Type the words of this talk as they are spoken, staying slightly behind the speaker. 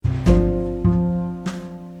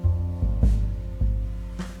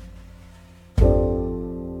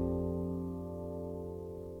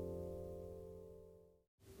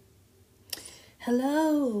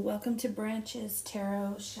Hello, welcome to Branches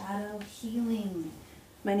Tarot Shadow Healing.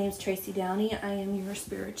 My name is Tracy Downey. I am your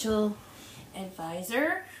spiritual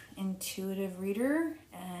advisor, intuitive reader,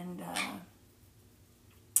 and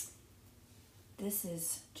this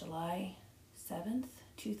is July 7th,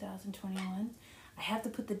 2021. I have to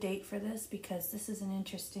put the date for this because this is an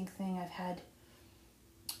interesting thing. I've had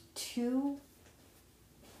two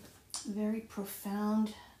very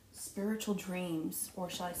profound spiritual dreams, or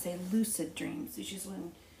shall I say lucid dreams. Usually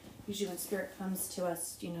when spirit comes to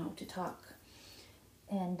us, to talk.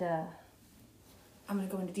 And I'm going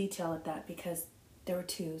to go into detail at that because there were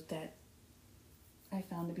two that I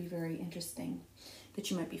found to be very interesting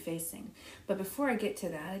that you might be facing. But before I get to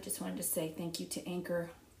that, I just wanted to say thank you to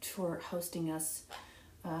Anchor for hosting us.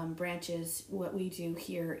 Branches, what we do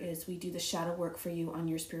here is we do the shadow work for you on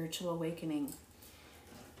your spiritual awakening.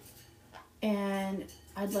 And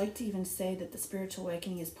I'd like to even say that the spiritual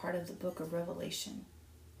awakening is part of the book of Revelation.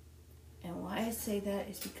 And why I say that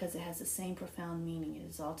is because it has the same profound meaning. It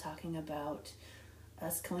is all talking about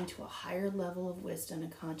us going to a higher level of wisdom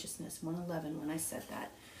and consciousness. 111 when I said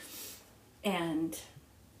that. And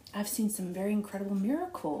I've seen some very incredible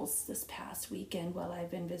miracles this past weekend while I've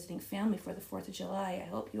been visiting family for the 4th of July. I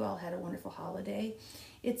hope you all had a wonderful holiday.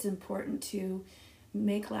 It's important to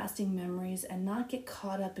make lasting memories and not get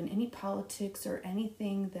caught up in any politics or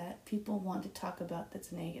anything that people want to talk about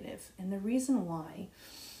that's negative. And the reason why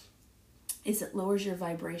is it lowers your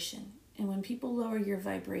vibration. And when people lower your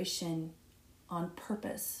vibration on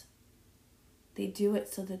purpose, they do it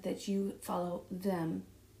so that you follow them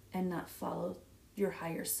and not follow your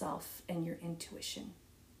higher self and your intuition.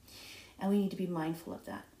 And we need to be mindful of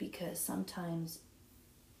that because sometimes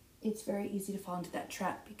it's very easy to fall into that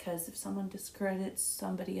trap, because if someone discredits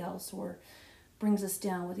somebody else or brings us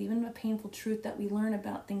down with even a painful truth that we learn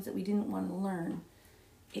about things that we didn't want to learn,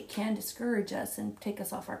 it can discourage us and take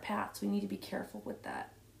us off our paths. We need to be careful with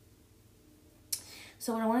that.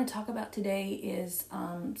 So what I want to talk about today is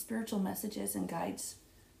spiritual messages and guides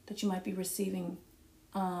that you might be receiving,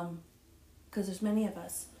 because there's many of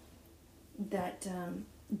us that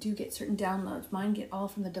do get certain downloads. Mine get all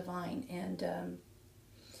from the divine, and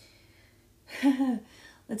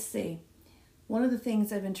let's see. One of the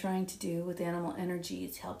things I've been trying to do with animal energy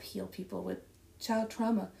is help heal people with child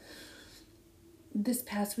trauma. This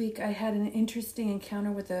past week, I had an interesting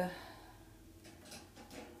encounter with a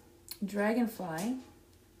dragonfly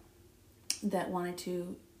that wanted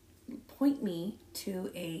to point me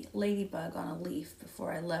to a ladybug on a leaf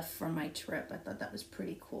before I left for my trip. I thought that was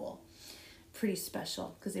pretty cool, pretty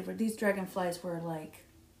special, because these dragonflies were like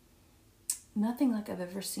nothing like I've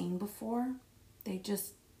ever seen before.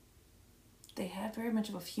 They had very much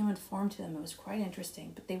of a human form to them. It was quite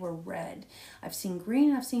interesting, but they were red. I've seen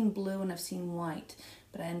green, I've seen blue, and I've seen white,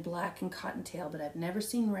 and black and cottontail, but I've never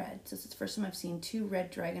seen red. So it's the first time I've seen two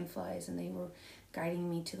red dragonflies, and they were guiding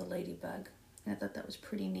me to the ladybug. And I thought that was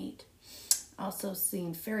pretty neat. Also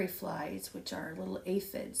seen fairy flies, which are little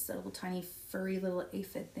aphids, the little tiny furry little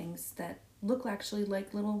aphid things that look actually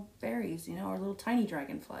like little fairies, or little tiny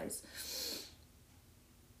dragonflies.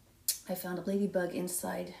 I found a ladybug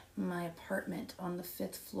inside my apartment on the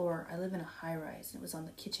 5th floor. I live in a high-rise, and it was on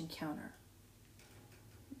the kitchen counter.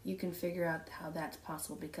 You can figure out how that's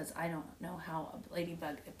possible because I don't know how a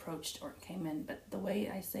ladybug approached or came in, but the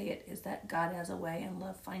way I say it is that God has a way and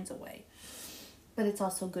love finds a way. But it's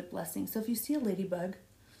also a good blessing. So if you see a ladybug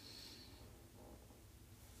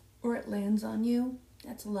or it lands on you,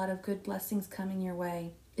 that's a lot of good blessings coming your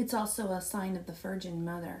way. It's also a sign of the Virgin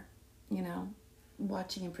Mother,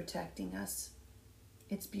 watching and protecting us.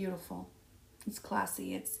 It's beautiful. It's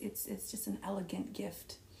classy. It's just an elegant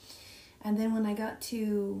gift. And then when I got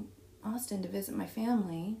to Austin to visit my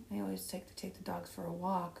family, I always take the dogs for a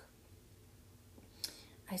walk.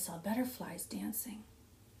 I saw butterflies dancing.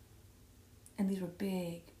 And these were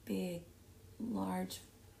big, large,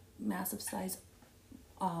 massive size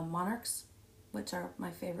monarchs, which are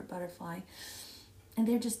my favorite butterfly. And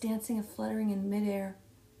they're just dancing and fluttering in midair.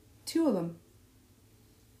 2 of them.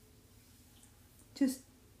 Just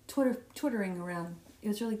twittering around. It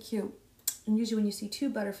was really cute. And usually when you see 2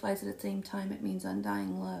 butterflies at the same time, it means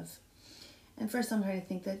undying love. And first I'm trying to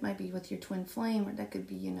think that might be with your twin flame, or that could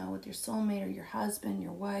be, with your soulmate or your husband,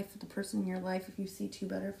 your wife, the person in your life if you see 2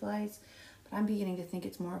 butterflies. But I'm beginning to think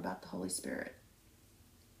it's more about the Holy Spirit.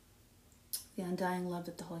 The undying love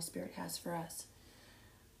that the Holy Spirit has for us.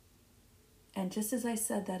 And just as I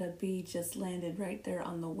said that, a bee just landed right there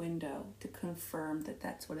on the window to confirm that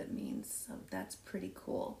that's what it means. So that's pretty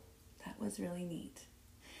cool. That was really neat.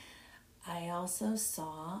 I also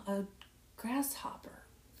saw a grasshopper,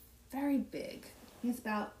 very big. He's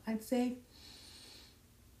about, I'd say,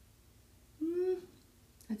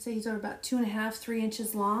 I'd say he's about 2.5, 3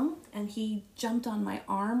 inches long, and he jumped on my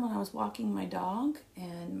arm when I was walking my dog.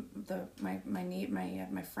 And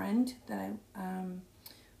my friend that who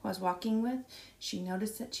I was walking with, she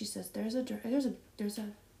noticed it. She says, "There's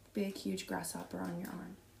a big, huge grasshopper on your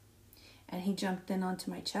arm." And he jumped in onto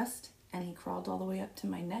my chest, and he crawled all the way up to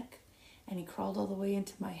my neck, and he crawled all the way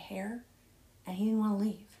into my hair, and he didn't want to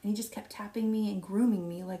leave. And he just kept tapping me and grooming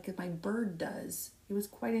me like my bird does. It was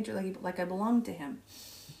quite interesting, like I belonged to him.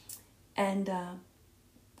 And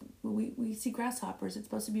we see grasshoppers. It's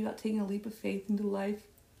supposed to be about taking a leap of faith into life,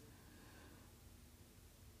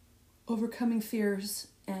 overcoming fears,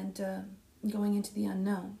 and going into the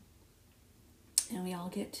unknown. And we all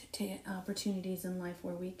get opportunities in life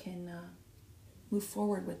where we can move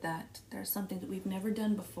forward with that. There's something that we've never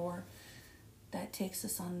done before that takes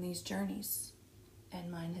us on these journeys.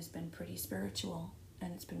 And mine has been pretty spiritual,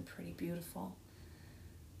 and it's been pretty beautiful.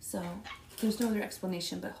 So there's no other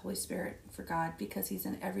explanation but Holy Spirit for God, because he's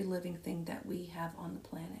in every living thing that we have on the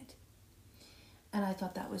planet. And I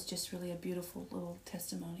thought that was just really a beautiful little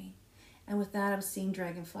testimony. And with that, I was seeing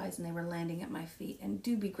dragonflies, and they were landing at my feet. And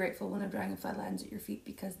do be grateful when a dragonfly lands at your feet,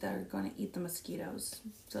 because they're going to eat the mosquitoes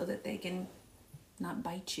so that they can not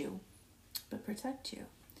bite you, but protect you.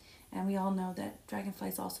 And we all know that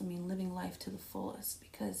dragonflies also mean living life to the fullest,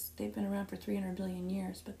 because they've been around for 300 billion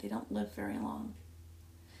years, but they don't live very long.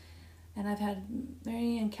 And I've had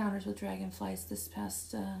many encounters with dragonflies this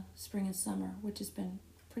past spring and summer, which has been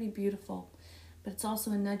pretty beautiful. But it's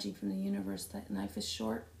also a nudging from the universe that life is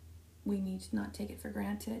short. We need to not take it for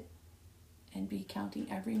granted and be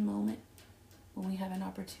counting every moment when we have an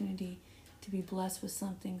opportunity to be blessed with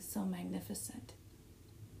something so magnificent.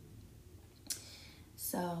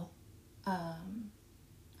 So,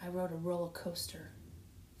 I rode a roller coaster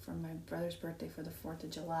for my brother's birthday for the 4th of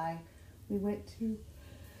July. We went to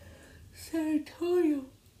San Antonio.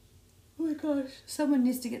 Oh my gosh. Someone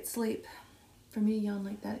needs to get sleep. For me to yawn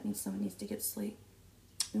like that, it means someone needs to get sleep.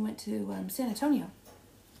 We went to San Antonio,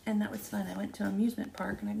 and that was fun. I went to an amusement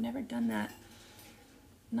park, and I've never done that.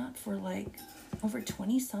 Not for like over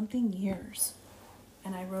 20-something years.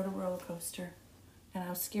 And I rode a roller coaster, and I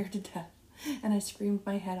was scared to death, and I screamed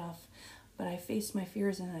my head off. But I faced my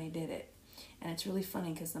fears, and I did it. And it's really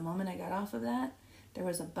funny, because the moment I got off of that, there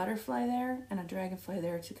was a butterfly there and a dragonfly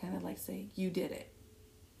there to kind of like say, "You did it.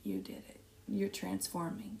 You did it. You're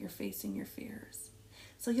transforming. You're facing your fears."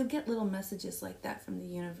 So you'll get little messages like that from the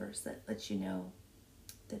universe that lets you know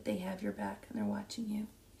that they have your back and they're watching you.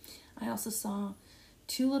 I also saw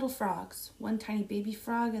 2 little frogs, one tiny baby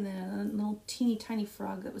frog and then a little teeny tiny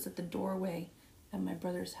frog that was at the doorway of my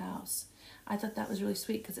brother's house. I thought that was really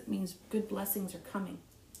sweet, because it means good blessings are coming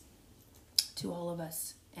to all of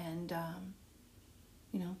us. And,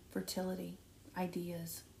 fertility,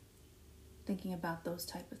 ideas, thinking about those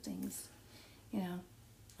type of things,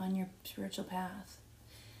 on your spiritual path.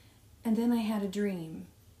 And then I had a dream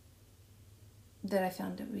that I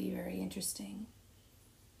found to be very interesting.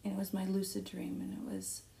 And it was my lucid dream, and it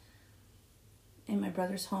was in my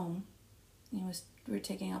brother's home. We were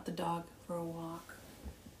taking out the dog for a walk.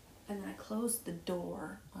 And I closed the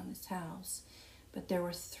door on his house, but there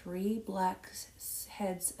were 3 black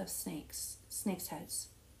heads of snake's heads,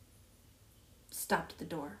 stopped at the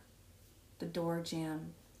door. The door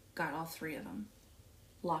jamb got all 3 of them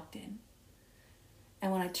locked in.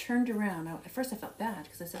 And when I turned around, at first I felt bad,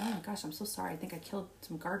 because I said, "Oh my gosh, I'm so sorry. I think I killed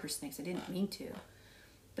some garter snakes. I didn't mean to."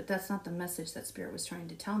 But that's not the message that Spirit was trying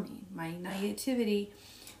to tell me. My naivety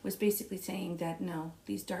was basically saying that, no,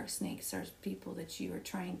 these dark snakes are people that you are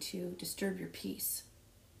trying to disturb your peace.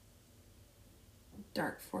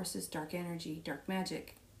 Dark forces, dark energy, dark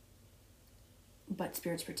magic. But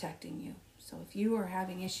Spirit's protecting you. So if you are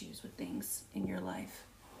having issues with things in your life,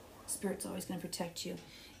 Spirit's always going to protect you.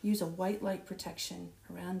 Use a white light protection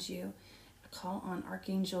around you. Call on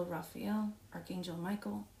Archangel Raphael, Archangel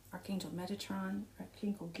Michael, Archangel Metatron,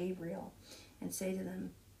 Archangel Gabriel, and say to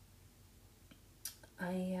them,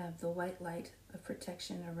 "I have the white light of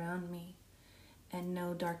protection around me, and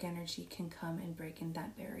no dark energy can come and break in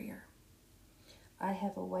that barrier. I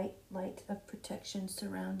have a white light of protection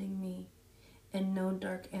surrounding me, and no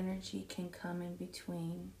dark energy can come in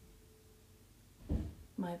between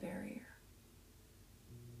my barrier."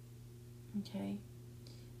 Okay?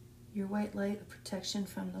 Your white light of protection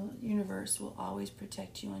from the universe will always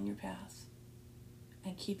protect you on your path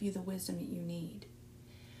and keep you the wisdom that you need.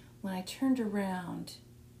 When I turned around,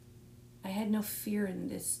 I had no fear in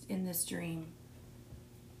this dream.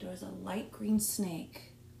 There was a light green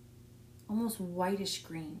snake, almost whitish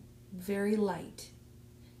green, very light,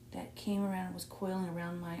 that came around and was coiling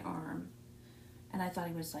around my arm. And I thought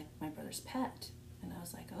he was like my brother's pet. And I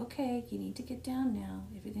was like, okay, you need to get down now.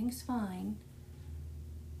 Everything's fine.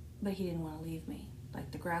 But he didn't want to leave me.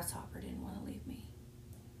 Like the grasshopper didn't want to leave me.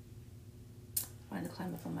 Wanted to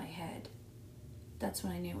climb up on my head. That's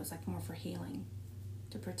when I knew it was like more for healing.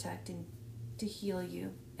 To protect and to heal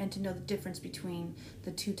you. And to know the difference between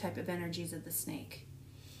the two type of energies of the snake.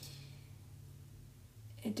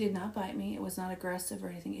 It did not bite me. It was not aggressive or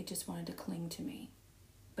anything. It just wanted to cling to me.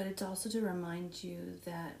 But it's also to remind you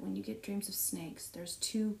that when you get dreams of snakes, there's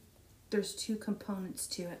two components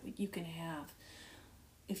to it you can have.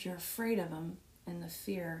 If you're afraid of them and the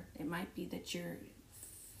fear, it might be that you're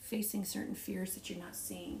facing certain fears that you're not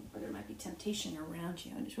seeing, or there might be temptation around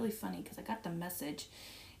you. And it's really funny because I got the message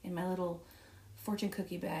in my little fortune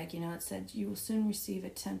cookie bag. It said, you will soon receive a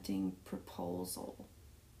tempting proposal.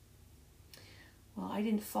 Well, I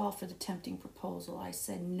didn't fall for the tempting proposal. I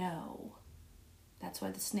said no. That's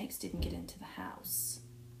why the snakes didn't get into the house.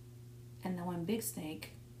 And the one big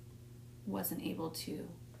snake wasn't able to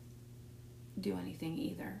do anything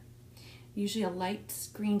either. Usually a light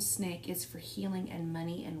green snake is for healing and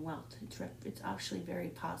money and wealth. It's actually very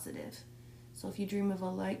positive. So if you dream of a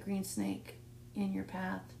light green snake in your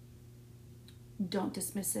path, don't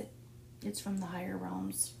dismiss it. It's from the higher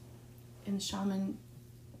realms. In shaman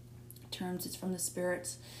terms, it's from the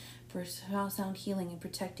spirits for sound healing and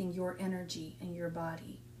protecting your energy and your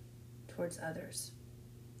body towards others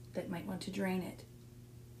that might want to drain it.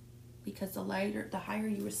 Because the higher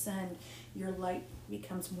you ascend, your light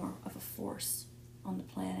becomes more of a force on the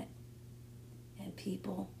planet. And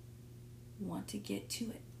people want to get to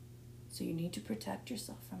it. So you need to protect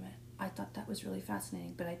yourself from it. I thought that was really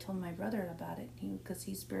fascinating, but I told my brother about it because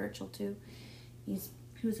he's spiritual too. He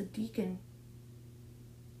was a deacon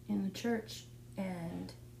in the church,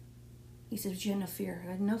 and he said, you have no fear.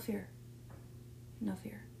 I had no fear. No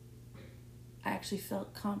fear. I actually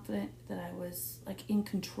felt confident that I was like in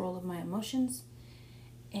control of my emotions,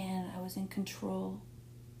 and I was in control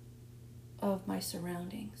of my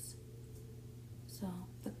surroundings. So,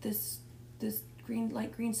 but this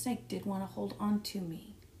light green snake did want to hold on to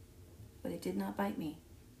me, but it did not bite me.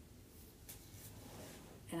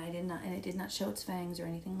 And it did not show its fangs or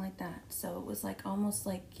anything like that. So it was like almost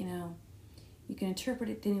like, you can interpret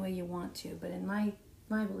it any way you want to, but in my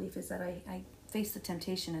belief is that I faced the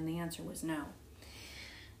temptation and the answer was no.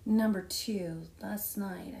 Number 2, last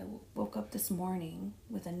night I woke up this morning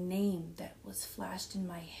with a name that was flashed in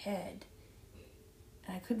my head.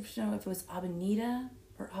 And I couldn't know if it was Abenita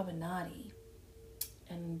or Abenati.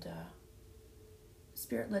 And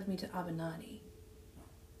Spirit led me to Abenati.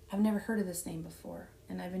 I've never heard of this name before,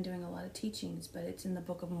 and I've been doing a lot of teachings, but it's in the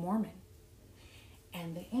Book of Mormon.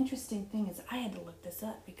 And the interesting thing is I had to look this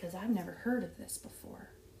up because I've never heard of this before.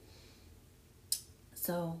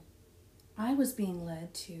 So I was being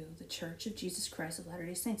led to the Church of Jesus Christ of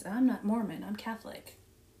Latter-day Saints. I'm not Mormon, I'm Catholic.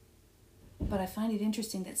 But I find it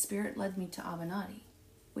interesting that Spirit led me to Abenati,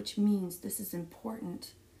 which means this is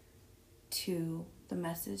important to the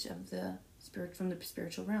message of the spirit from the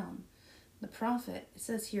spiritual realm. The prophet, it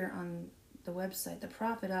says here on the website, the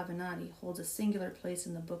prophet Abenati holds a singular place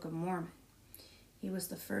in the Book of Mormon. He was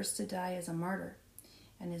the first to die as a martyr,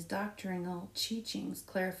 and his doctrinal teachings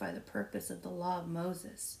clarify the purpose of the law of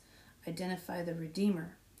Moses, identify the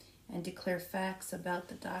Redeemer, and declare facts about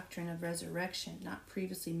the doctrine of resurrection not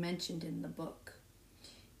previously mentioned in the book.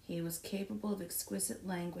 He was capable of exquisite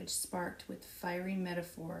language sparked with fiery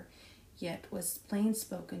metaphor, yet was plain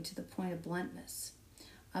spoken to the point of bluntness.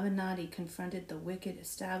 Abenati confronted the wicked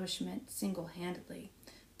establishment single-handedly.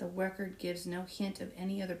 The record gives no hint of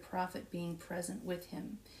any other prophet being present with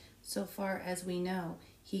him. So far as we know,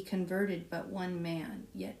 he converted but one man,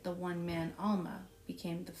 yet the one man, Alma,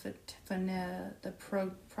 became the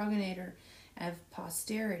progenitor of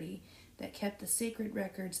posterity that kept the sacred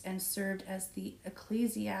records and served as the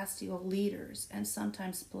ecclesiastical leaders and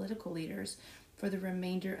sometimes political leaders for the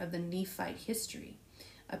remainder of the Nephite history,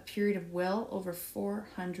 a period of well over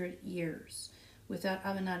 400 years. Without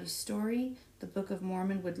Abenati's story, the Book of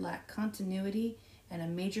Mormon would lack continuity, and a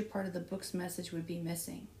major part of the book's message would be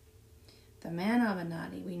missing. The man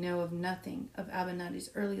Abenati, we know of nothing of Abenati's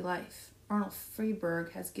early life. Arnold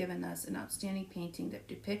Freeberg has given us an outstanding painting that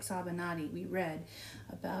depicts Abenati we read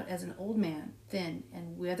about as an old man, thin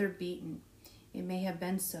and weather-beaten. It may have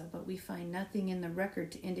been so, but we find nothing in the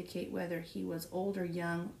record to indicate whether he was old or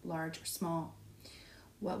young, large or small.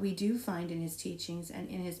 What we do find in his teachings and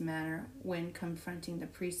in his manner when confronting the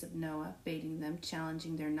priests of Noah, baiting them,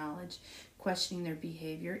 challenging their knowledge, questioning their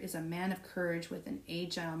behavior, is a man of courage with an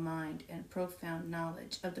agile mind and profound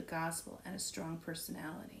knowledge of the gospel and a strong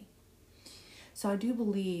personality. So I do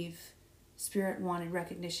believe Spirit wanted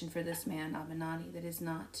recognition for this man, Avenatti, that is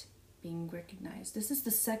not being recognized. This is the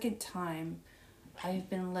second time I have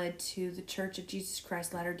been led to the Church of Jesus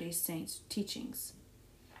Christ Latter-day Saints teachings.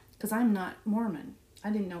 Because I'm not Mormon. I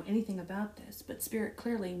didn't know anything about this, but Spirit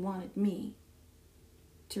clearly wanted me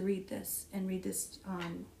to read this and read this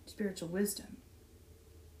on spiritual wisdom.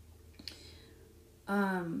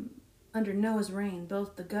 Under Noah's reign,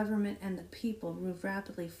 both the government and the people moved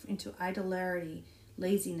rapidly into idolatry,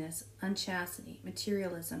 laziness, unchastity,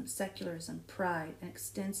 materialism, secularism, pride, and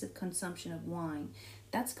extensive consumption of wine.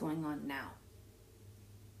 That's going on now.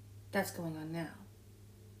 That's going on now.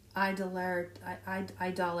 Idolatry.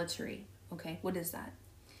 Okay, what is that?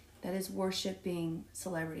 That is worshiping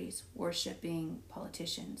celebrities, worshiping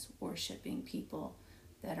politicians, worshiping people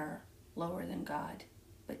that are lower than God,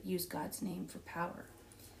 but use God's name for power.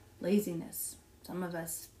 Laziness. Some of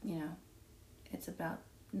us, it's about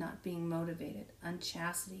not being motivated.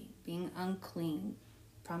 Unchastity, being unclean,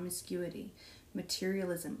 promiscuity,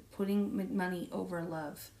 materialism, putting money over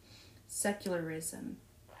love, secularism,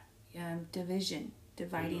 division,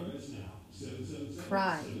 dividing,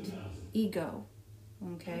 pride, ego,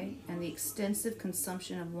 okay, and the extensive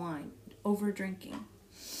consumption of wine, over drinking.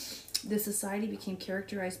 This society became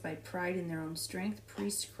characterized by pride in their own strength,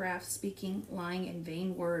 priestcraft speaking, lying and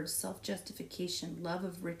vain words, self-justification, love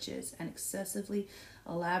of riches, and excessively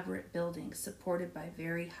elaborate buildings supported by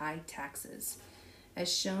very high taxes.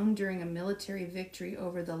 As shown during a military victory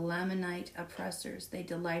over the Lamanite oppressors, they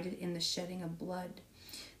delighted in the shedding of blood.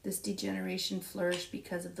 This degeneration flourished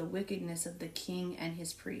because of the wickedness of the king and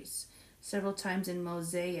his priests. Several times in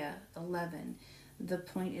Mosiah 11, the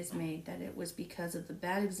point is made that it was because of the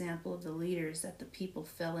bad example of the leaders that the people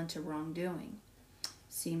fell into wrongdoing.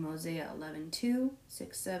 See Mosiah 11:2,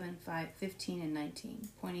 6, 7, 5, 15, and 19.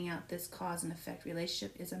 Pointing out this cause and effect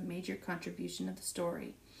relationship is a major contribution of the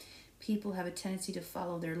story. People have a tendency to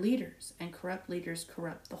follow their leaders, and corrupt leaders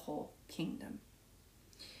corrupt the whole kingdom.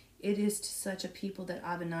 It is to such a people that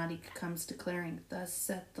Avenatti comes declaring, "Thus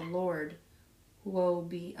saith the Lord, woe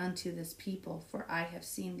be unto this people, for I have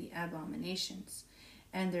seen the abominations,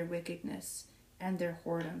 and their wickedness, and their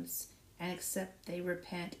whoredoms, and except they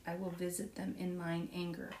repent, I will visit them in mine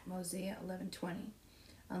anger." Mosiah 11:20.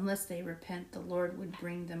 Unless they repent, the Lord would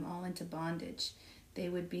bring them all into bondage. They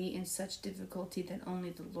would be in such difficulty that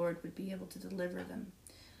only the Lord would be able to deliver them.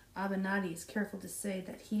 Avenatti is careful to say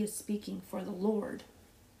that he is speaking for the Lord.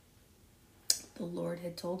 The Lord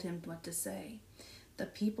had told him what to say. The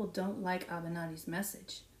people don't like Avenatti's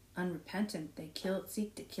message. Unrepentant, they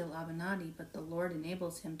seek to kill Avenatti, but the Lord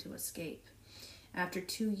enables him to escape. After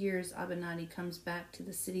 2 years, Avenatti comes back to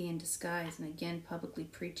the city in disguise and again publicly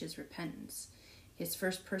preaches repentance. His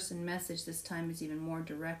first-person message this time is even more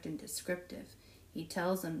direct and descriptive. He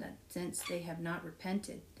tells them that since they have not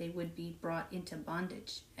repented, they would be brought into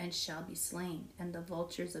bondage and shall be slain, and the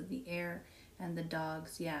vultures of the air and the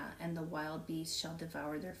dogs, and the wild beasts shall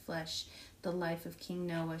devour their flesh. The life of King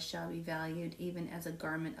Noah shall be valued even as a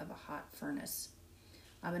garment of a hot furnace.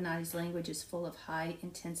 Avenatti's language is full of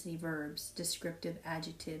high-intensity verbs, descriptive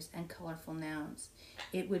adjectives, and colorful nouns.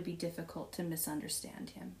 It would be difficult to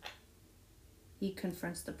misunderstand him. He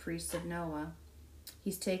confronts the priests of Noah.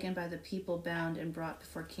 He's taken by the people, bound, and brought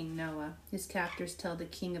before King Noah. His captors tell the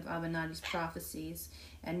king of Avenatti's prophecies,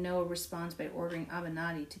 and Noah responds by ordering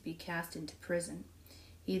Avenatti to be cast into prison.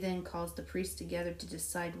 He then calls the priests together to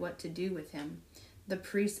decide what to do with him. The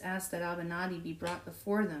priests ask that Avenatti be brought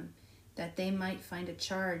before them, that they might find a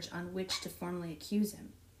charge on which to formally accuse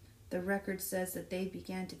him. The record says that they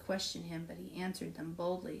began to question him, but he answered them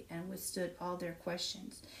boldly and withstood all their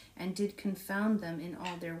questions, and did confound them in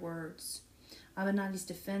all their words. Avenatti's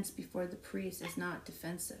defense before the priests is not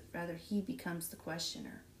defensive. Rather, he becomes the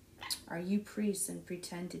questioner. Are you priests and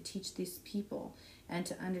pretend to teach these people and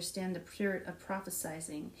to understand the spirit of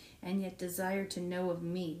prophesying, and yet desire to know of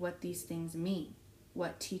me what these things mean?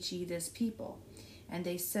 What teach ye this people? And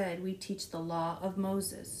they said, We teach the law of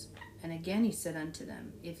Moses. And again he said unto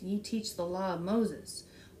them, If ye teach the law of Moses,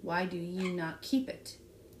 why do ye not keep it?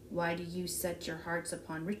 Why do you set your hearts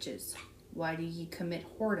upon riches? Why do ye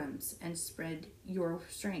commit whoredoms, and spread your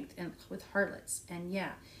strength with harlots, and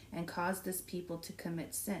cause this people to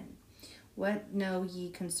commit sin? What know ye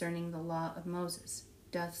concerning the law of Moses?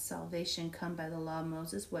 Doth salvation come by the law of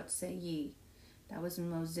Moses? What say ye? That was in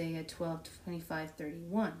Mosiah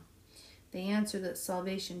 12:25-31. They answer that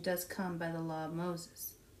salvation does come by the law of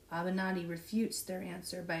Moses. Avenatti refutes their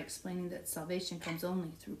answer by explaining that salvation comes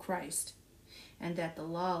only through Christ, and that the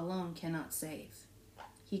law alone cannot save.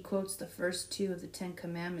 He quotes the first 2 of the 10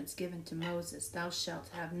 commandments given to Moses, Thou shalt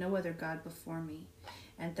have no other God before me.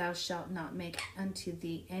 and thou shalt not make unto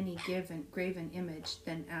thee any graven image.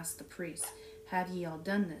 Then asked the priest, Have ye all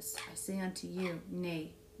done this? I say unto you,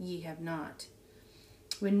 Nay, ye have not.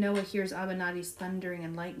 When Noah hears Abinadi's thundering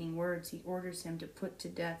and lightning words, he orders him to put to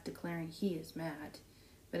death, declaring he is mad.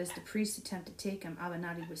 But as the priests attempt to take him,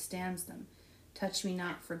 Abinadi withstands them. Touch me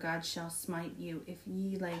not, for God shall smite you, if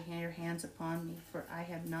ye lay your hands upon me, for I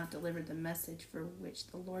have not delivered the message for which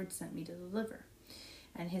the Lord sent me to deliver.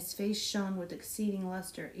 And his face shone with exceeding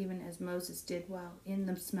luster, even as Moses did while in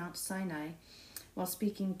the Mount Sinai, while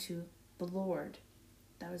speaking to the Lord.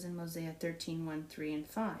 That was in Mosiah 13:1, 3, and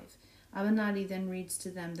 5. Abinadi then reads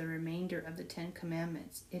to them the remainder of the 10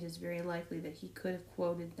 Commandments. It is very likely that he could have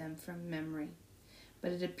quoted them from memory,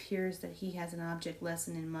 but it appears that he has an object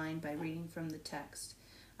lesson in mind by reading from the text.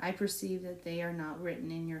 I perceive that they are not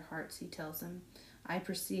written in your hearts, he tells them. I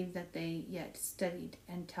perceive that they yet studied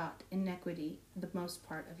and taught iniquity the most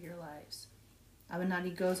part of your lives.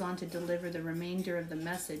 Abinadi goes on to deliver the remainder of the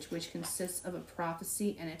message, which consists of a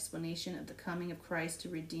prophecy and explanation of the coming of Christ to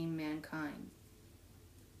redeem mankind.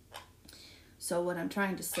 So what I'm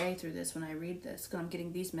trying to say through this when I read this, because I'm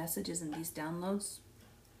getting these messages and these downloads,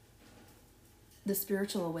 the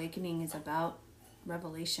spiritual awakening is about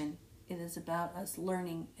revelation. It is about us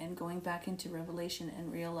learning and going back into revelation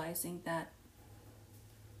and realizing that,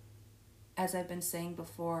 as I've been saying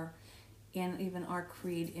before, in even our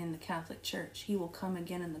creed in the Catholic Church, he will come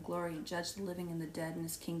again in the glory and judge the living and the dead, and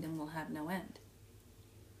his kingdom will have no end.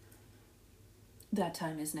 That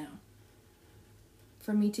time is now.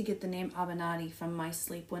 For me to get the name Abinadi from my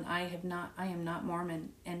sleep when I am not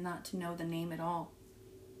Mormon, and not to know the name at all,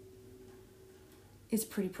 is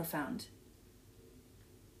pretty profound.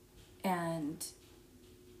 And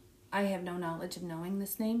I have no knowledge of knowing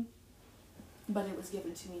this name, but it was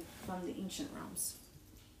given to me from the ancient realms,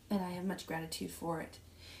 and I have much gratitude for it.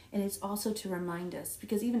 And it's also to remind us,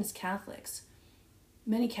 because even as Catholics,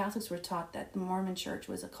 many Catholics were taught that the Mormon Church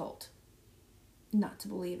was a cult, not to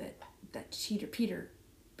believe it, that Peter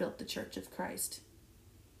built the Church of Christ,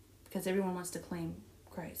 because everyone wants to claim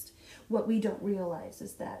Christ. What we don't realize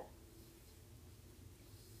is that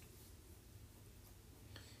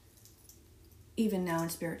even now in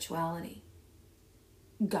spirituality,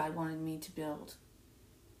 God wanted me to build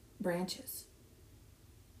branches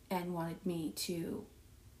and wanted me to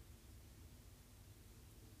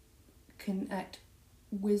connect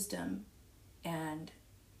wisdom and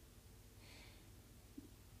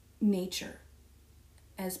nature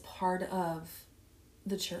as part of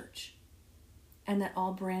the church, and that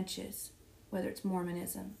all branches, whether it's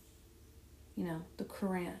Mormonism, the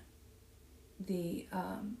Quran, the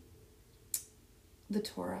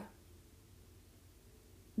Torah,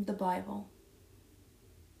 the Bible,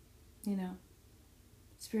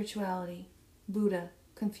 spirituality, Buddha,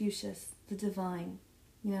 Confucius, the divine,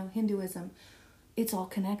 Hinduism, it's all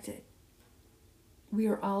connected. We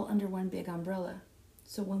are all under one big umbrella.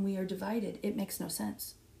 So when we are divided, it makes no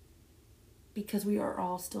sense, because we are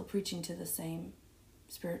all still preaching to the same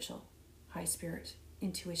spiritual, high spirit,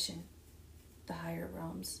 intuition, the higher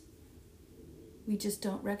realms. We just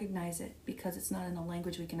don't recognize it because it's not in a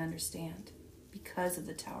language we can understand, because of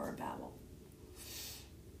the Tower of Babel.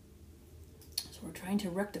 So we're trying to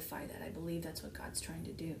rectify that. I believe that's what God's trying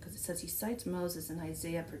to do, because it says he cites Moses and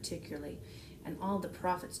Isaiah particularly, and all the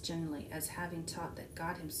prophets generally, as having taught that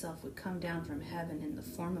God himself would come down from heaven in the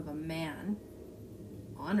form of a man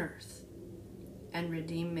on earth and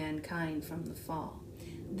redeem mankind from the fall.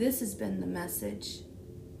 This has been the message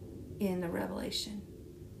in the Revelation.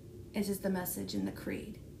 It is the message in the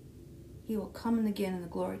Creed. He will come again in the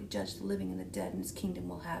glory to judge the living and the dead, and his kingdom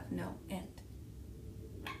will have no end.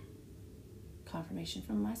 Confirmation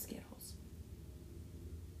from my Skittles.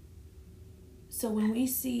 So when we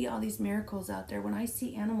see all these miracles out there, when I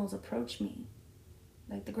see animals approach me,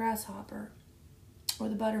 like the grasshopper, or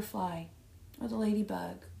the butterfly, or the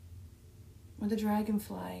ladybug, or the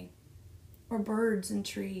dragonfly, or birds in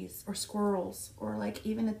trees, or squirrels, or like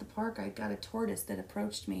even at the park, I got a tortoise that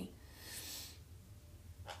approached me.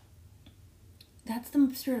 That's the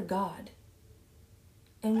Spirit of God.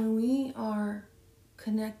 And when we are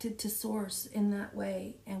connected to Source in that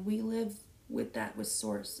way, and we live with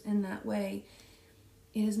Source in that way,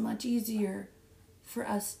 it is much easier for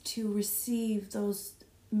us to receive those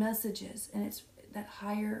messages, and it's that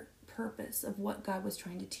higher purpose of what God was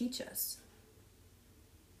trying to teach us.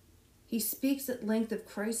 He speaks at length of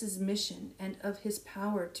Christ's mission and of his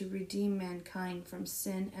power to redeem mankind from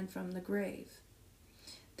sin and from the grave.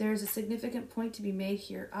 There is a significant point to be made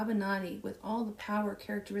here. Abinadi, with all the power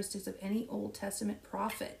characteristics of any Old Testament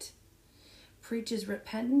prophet, preaches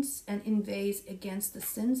repentance and inveighs against the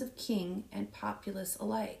sins of king and populace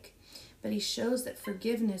alike. But he shows that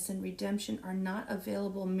forgiveness and redemption are not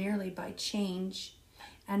available merely by change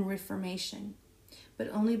and reformation, but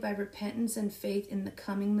only by repentance and faith in the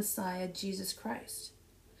coming Messiah, Jesus Christ.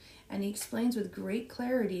 And he explains with great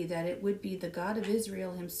clarity that it would be the God of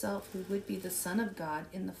Israel himself who would be the Son of God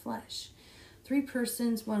in the flesh. 3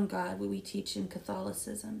 persons, 1 God, what we teach in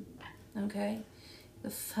Catholicism. Okay?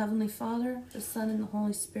 The Heavenly Father, the Son, and the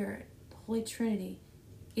Holy Spirit. The Holy Trinity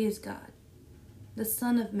is God. The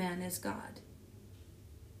Son of Man is God.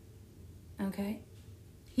 Okay?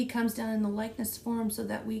 He comes down in the likeness form so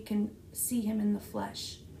that we can see him in the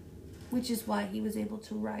flesh, which is why he was able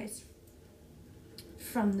to rise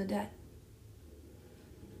from the dead.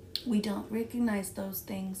 We don't recognize those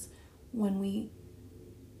things when we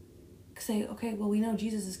say, okay, well, we know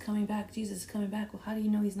Jesus is coming back. Jesus is coming back. Well, how do you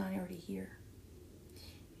know he's not already here?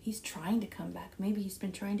 He's trying to come back. Maybe he's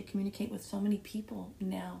been trying to communicate with so many people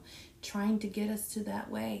now, trying to get us to that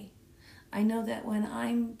way. I know that when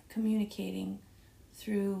I'm communicating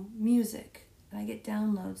through music and I get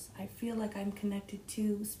downloads, I feel like I'm connected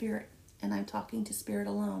to Spirit and I'm talking to Spirit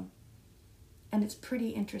alone. And it's pretty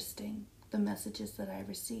interesting, the messages that I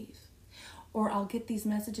receive. Or I'll get these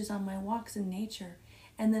messages on my walks in nature,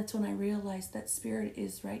 and that's when I realize that Spirit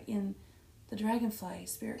is right in the dragonfly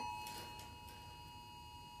spirit.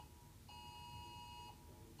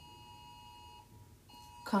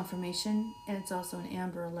 Confirmation, and it's also an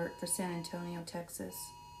Amber Alert for San Antonio, Texas.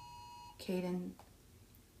 Caden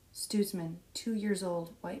Stuzman, 2 years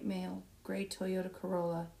old, white male, gray Toyota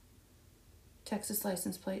Corolla, Texas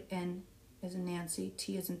license plate N as in Nancy,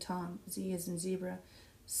 T as in Tom, Z as in zebra,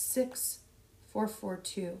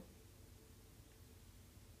 6442.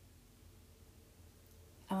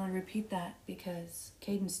 I want to repeat that because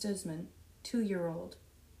Caden Stuzman, 2-year-old,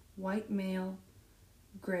 white male,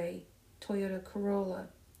 gray Toyota Corolla,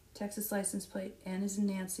 Texas license plate N as in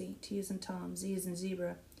Nancy, T as in Tom, Z as in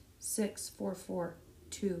zebra,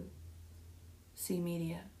 6442. C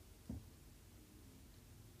Media.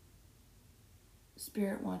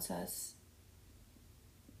 Spirit wants us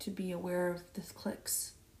to be aware of the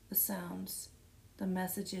clicks, the sounds, the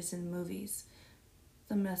messages in movies,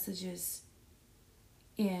 the messages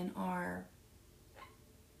in our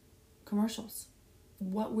commercials,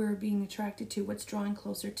 what we're being attracted to, what's drawing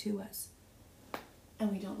closer to us.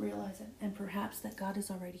 And we don't realize it. And perhaps that God is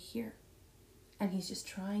already here and he's just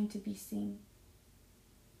trying to be seen.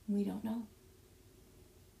 We don't know.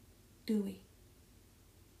 Do we?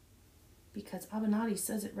 Because Abinadi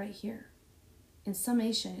says it right here. In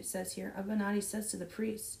summation, it says here, Abinadi says to the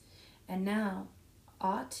priests, and now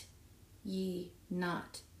ought ye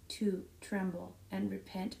not to tremble and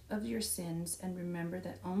repent of your sins and remember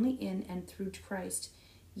that only in and through Christ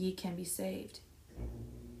ye can be saved.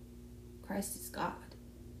 Christ is God.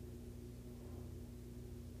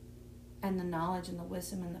 And the knowledge and the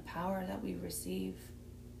wisdom and the power that we receive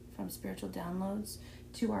from spiritual downloads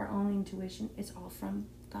to our own intuition is all from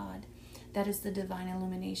God. That is the divine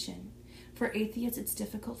illumination. For atheists, it's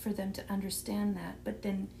difficult for them to understand that, but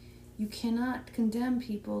then you cannot condemn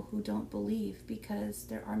people who don't believe because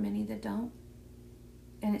there are many that don't.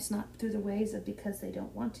 And it's not through the ways of because they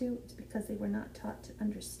don't want to, it's because they were not taught to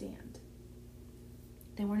understand.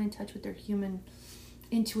 They weren't in touch with their human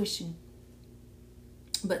intuition.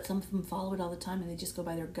 But some of them follow it all the time and they just go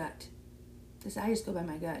by their gut. They say, I just go by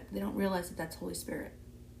my gut. They don't realize that that's Holy Spirit.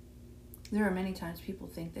 There are many times people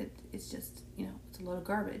think that it's just, it's a load of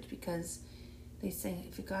garbage because they say,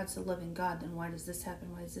 if God's a living God, then why does this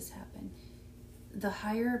happen? Why does this happen? The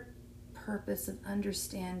higher purpose of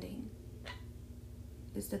understanding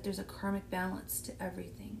is that there's a karmic balance to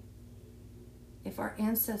everything. If our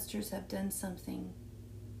ancestors have done something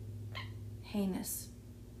heinous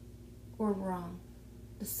or wrong,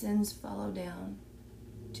 the sins follow down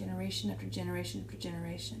generation after generation after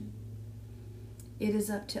generation. It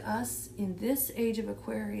is up to us in this age of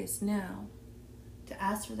Aquarius now to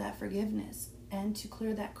ask for that forgiveness and to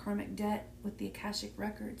clear that karmic debt with the Akashic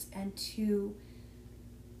records and to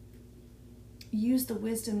use the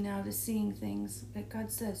wisdom now to seeing things that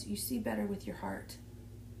God says you see better with your heart.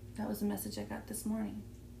 That was the message I got this morning.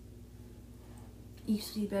 You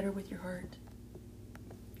see better with your heart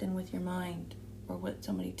than with your mind or what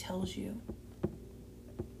somebody tells you.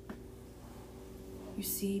 You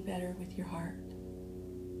see better with your heart.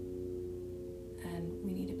 And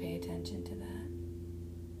we need to pay attention to that.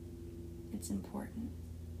 It's important.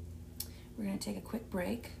 We're going to take a quick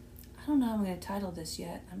break. I don't know how I'm going to title this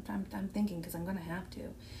yet. I'm thinking because I'm going to have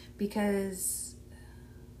to. Because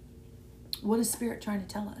what is Spirit trying to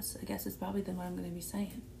tell us? I guess it's probably then what I'm going to be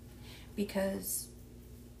saying. because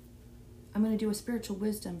I'm going to do a spiritual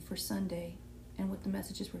wisdom for Sunday and what the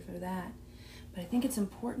messages were for that. But I think it's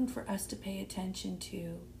important for us to pay attention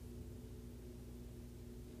to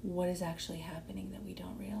what is actually happening that we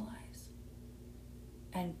don't realize,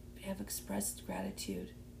 and have expressed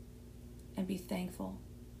gratitude and be thankful.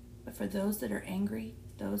 But for those that are angry,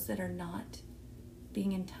 those that are not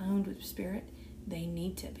being in tune with Spirit, they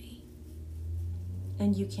need to be.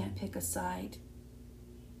 And you can't pick a side.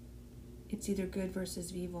 It's either good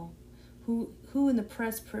versus evil. Who in the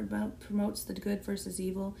press promotes the good versus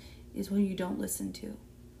evil is who you don't listen to.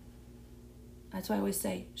 That's why I always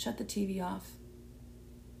say, shut the TV off.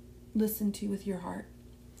 Listen to with your heart.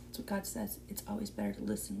 That's what God says. It's always better to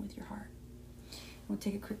listen with your heart. We'll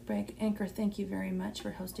take a quick break. Anchor, thank you very much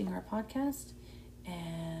for hosting our podcast.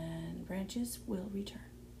 And Branches will return.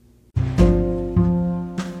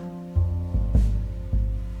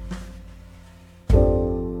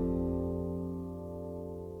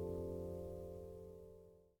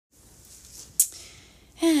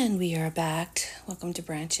 And we are back. Welcome to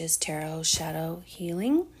Branches Tarot Shadow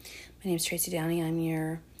Healing. My name is Tracy Downey. I'm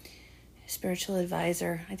your spiritual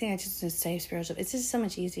advisor. I think I just say spiritual. It's just so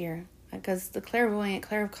much easier because the clairvoyant,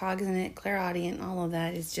 claircognizant, clairaudient, all of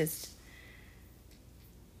that is just,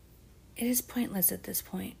 it is pointless at this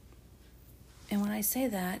point. And when I say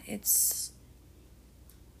that, it's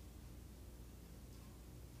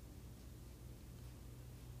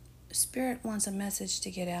Spirit wants a message to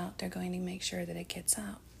get out. They're going to make sure that it gets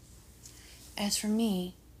out. As for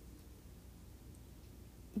me,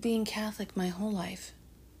 being Catholic my whole life,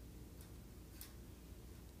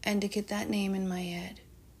 and to get that name in my head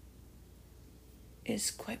is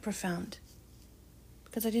quite profound,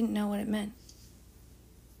 because I didn't know what it meant.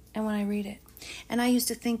 And when I read it, and I used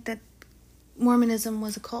to think that Mormonism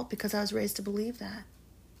was a cult because I was raised to believe that.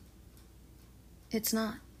 It's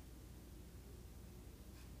not.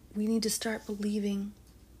 We need to start believing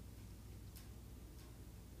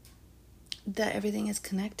that everything is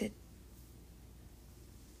connected.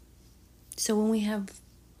 So when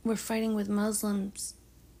we're fighting with Muslims'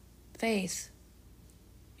 faith,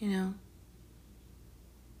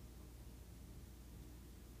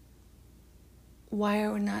 why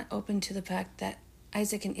are we not open to the fact that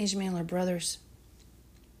Isaac and Ishmael are brothers?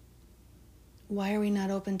 Why are we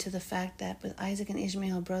not open to the fact that with Isaac and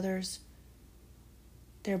Ishmael brothers,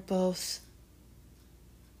 they're both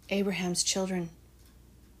Abraham's children?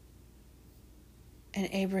 And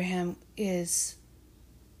Abraham his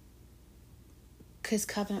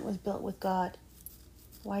covenant was built with God.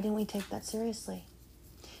 Why didn't we take that seriously?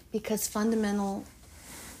 Because fundamental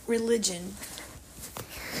religion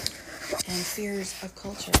and fears of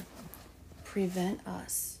culture prevent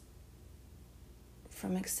us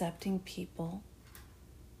from accepting people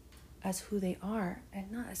as who they are and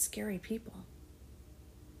not as scary people.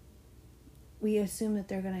 We assume that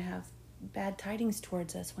they're going to have bad tidings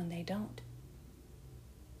towards us when they don't.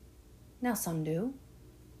 Now some do,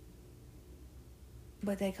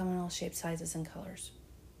 but they come in all shapes, sizes, and colors.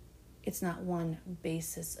 It's not one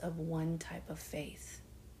basis of one type of faith.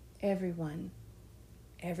 Everyone,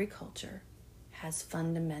 every culture has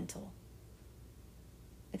fundamental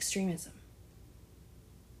extremism.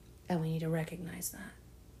 And we need to recognize that.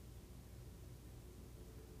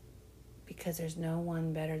 Because there's no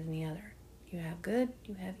one better than the other. You have good,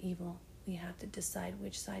 you have evil. We have to decide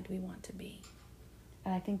which side we want to be.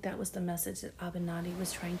 And I think that was the message that Abinadi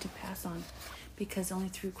was trying to pass on. Because only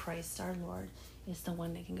through Christ our Lord is the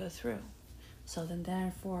one that can go through. So then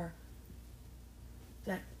therefore,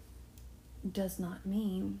 that does not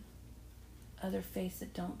mean other faiths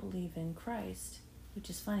that don't believe in Christ, which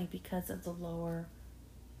is funny because of the lower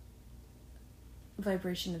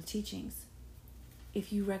vibration of teachings.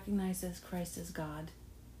 If you recognize as Christ as God,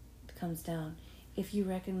 it comes down. If you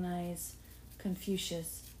recognize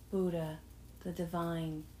Confucius, Buddha, the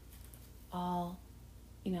divine, all,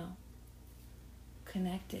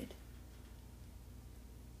 connected,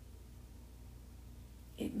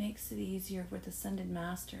 it makes it easier with ascended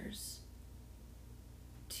masters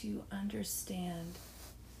to understand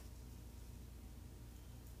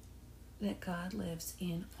that God lives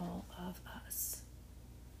in all of us.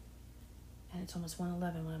 And it's almost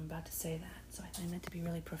 1:11 when I'm about to say that, so I find that to be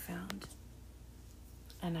really profound.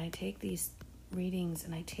 And I take these readings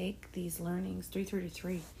and I take these learnings,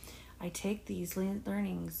 333, I take these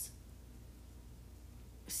learnings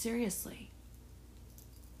seriously,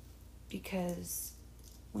 because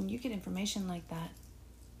when you get information like that,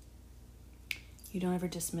 you don't ever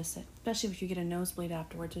dismiss it, especially if you get a nosebleed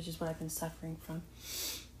afterwards, which is what I've been suffering from.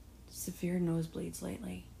 Severe nosebleeds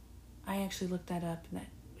lately. I actually looked that up, and that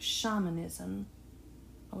shamanism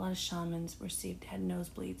A lot of shamans had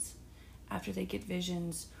nosebleeds after they get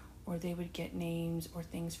visions, or they would get names or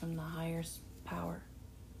things from the higher power.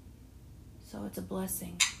 So it's a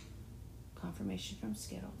blessing. Confirmation from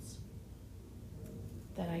Skittles.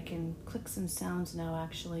 That I can click some sounds now,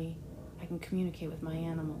 actually. I can communicate with my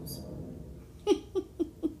animals.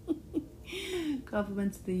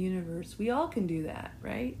 Compliments of the universe. We all can do that,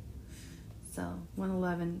 right? So,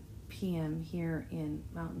 1:11 p.m. here in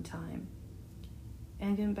Mountain Time.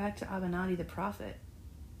 And getting back to Abinadi the prophet.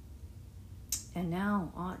 And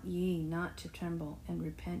now ought ye not to tremble and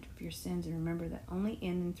repent of your sins, and remember that only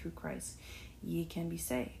in and through Christ ye can be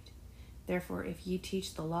saved. Therefore, if ye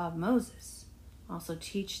teach the law of Moses, also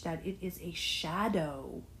teach that it is a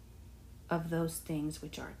shadow of those things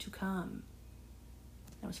which are to come.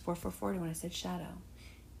 That was 4440 when I said shadow.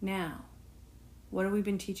 Now, what have we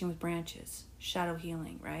been teaching with branches? Shadow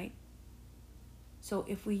healing, right? So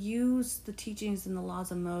if we use the teachings and the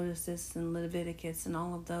laws of Moses and Leviticus and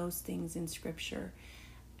all of those things in Scripture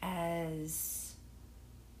as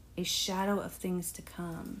a shadow of things to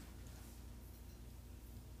come,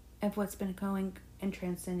 of what's been going and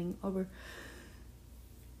transcending over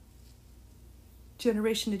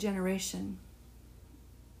generation to generation,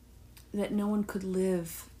 that no one could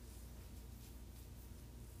live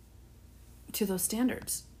to those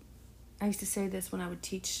standards. I used to say this when I would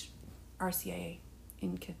teach RCIA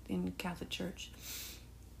in Catholic Church.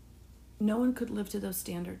 No one could live to those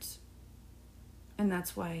standards. And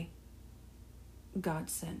that's why God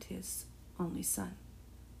sent his only Son,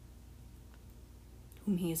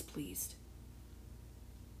 whom he is pleased.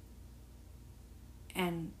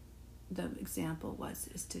 And the example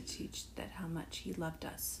is to teach that how much he loved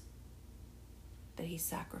us, that he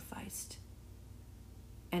sacrificed.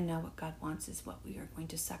 And now what God wants is what we are going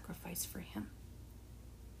to sacrifice for him.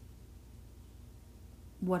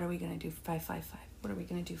 What are we going to do? 555. What are we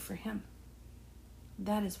going to do for him?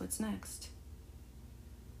 That is what's next.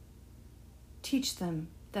 Teach them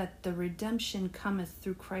that the redemption cometh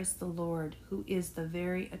through Christ the Lord, who is the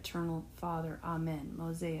very eternal Father. Amen.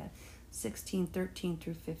 Mosiah 16:13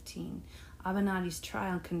 through 15. Abinadi's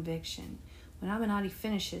trial and conviction. When Abinadi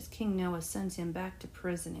finishes, King Noah sends him back to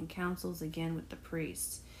prison and counsels again with the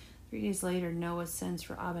priests. 3 days later, Noah sends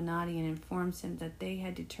for Abinadi and informs him that they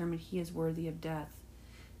had determined he is worthy of death.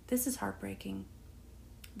 This is heartbreaking,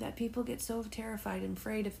 that people get so terrified and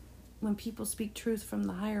afraid of when people speak truth from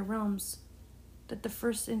the higher realms, that the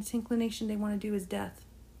first inclination they want to do is death.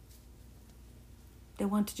 They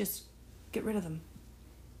want to just get rid of them,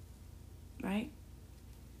 right?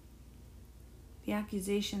 The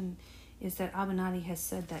accusation is that Abinadi has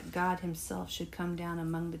said that God himself should come down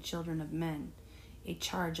among the children of men, a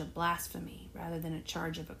charge of blasphemy rather than a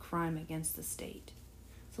charge of a crime against the state.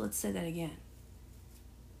 So let's say that again.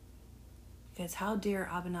 Because how dare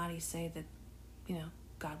Abinadi say that,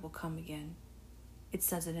 God will come again? It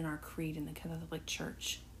says it in our creed in the Catholic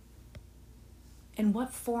Church. In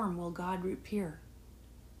what form will God appear?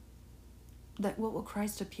 What will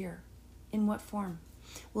Christ appear? In what form?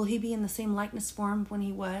 Will he be in the same likeness form when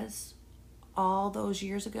he was all those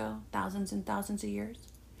years ago, thousands and thousands of years?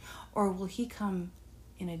 Or will he come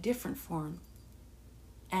in a different form?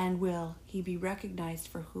 And will he be recognized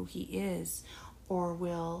for who he is? Or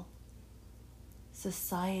will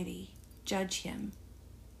society judge him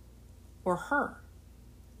or her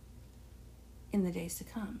in the days to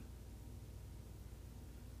come?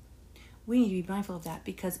 We need to be mindful of that,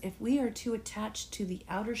 because if we are too attached to the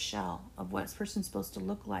outer shell of what a person's supposed to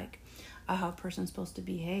look like, how a person's supposed to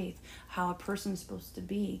behave, how a person's supposed to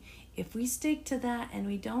be, if we stick to that and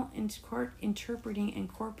we don't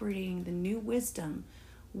incorporating the new wisdom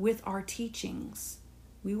with our teachings,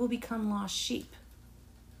 we will become lost sheep.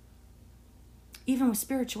 Even with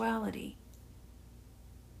spirituality,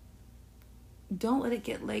 don't let it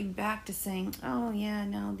get laid back to saying, oh yeah,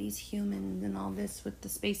 no, these humans and all this with the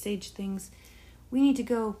space age things. We need to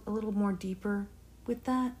go a little more deeper with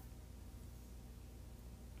that.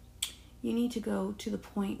 You need to go to the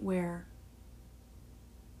point where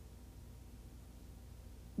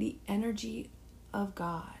the energy of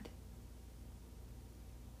God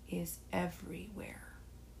is everywhere.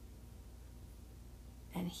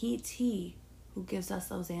 And it's He who gives us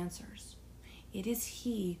those answers. It is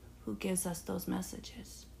He who gives us those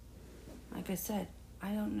messages. Like I said,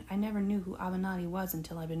 I never knew who Abinadi was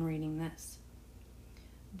until I've been reading this.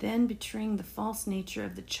 Then, betraying the false nature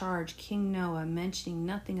of the charge, King Noah, mentioning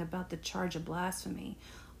nothing about the charge of blasphemy,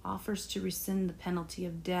 offers to rescind the penalty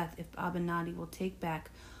of death if Abinadi will take back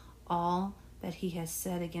all that he has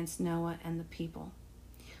said against Noah and the people.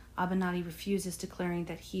 Abinadi refuses, declaring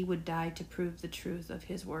that he would die to prove the truth of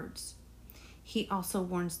his words. He also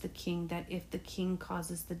warns the king that if the king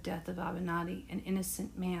causes the death of Abenadi, an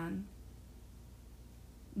innocent man,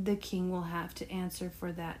 the king will have to answer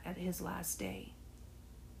for that at his last day.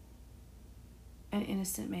 An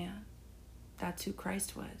innocent man. That's who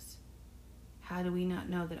Christ was. How do we not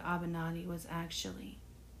know that Abenadi was actually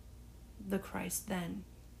the Christ then?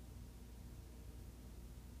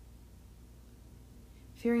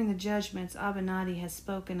 Fearing the judgments Abenadi has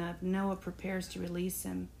spoken of, Noah prepares to release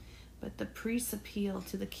him, but the priests appeal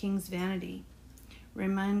to the king's vanity,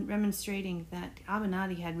 remonstrating that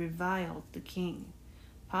Abenadi had reviled the king,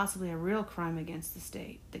 possibly a real crime against the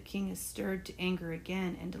state. The king is stirred to anger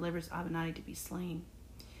again and delivers Abenadi to be slain.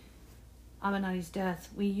 Abenadi's death.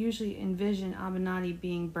 We usually envision Abenadi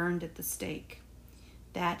being burned at the stake.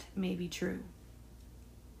 That may be true,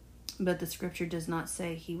 but the scripture does not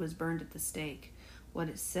say he was burned at the stake. What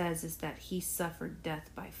it says is that he suffered death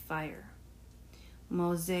by fire.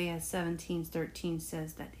 Mosiah 17:13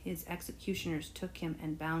 says that his executioners took him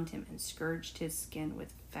and bound him and scourged his skin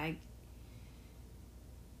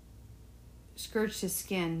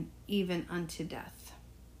even unto death.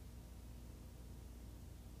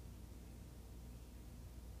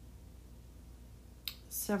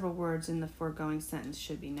 Several words in the foregoing sentence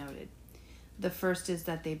should be noted. The first is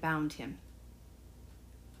that they bound him.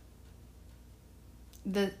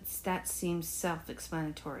 That seems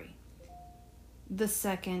self-explanatory. The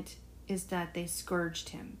second is that they scourged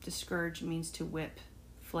him. To scourge means to whip,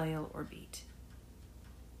 flail, or beat.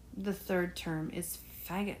 The third term is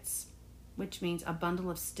faggots, which means a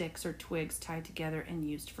bundle of sticks or twigs tied together and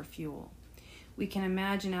used for fuel. We can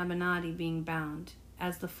imagine Abenadi being bound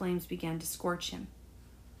as the flames began to scorch him.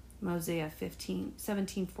 Mosiah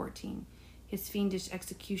 17:14. His fiendish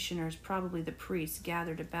executioners, probably the priests,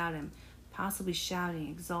 gathered about him, possibly shouting,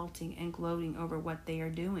 exulting, and gloating over what they are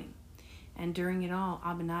doing. And during it all,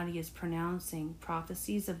 Abenadi is pronouncing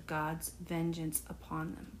prophecies of God's vengeance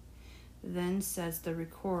upon them. Then says the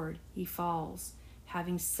record, he falls,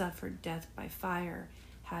 having suffered death by fire,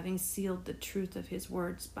 having sealed the truth of his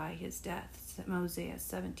words by his death. Mosiah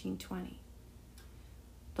 17:20.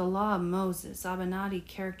 The law of Moses. Abenadi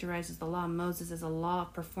characterizes the law of Moses as a law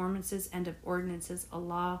of performances and of ordinances, a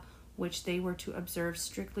law which they were to observe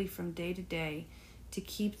strictly from day to day, to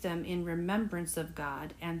keep them in remembrance of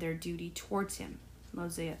God and their duty towards him.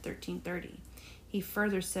 Mosiah 13:30. He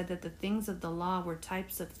further said that the things of the law were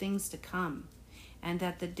types of things to come, and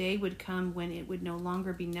that the day would come when it would no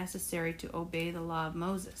longer be necessary to obey the law of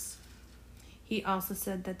Moses. He also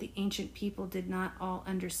said that the ancient people did not all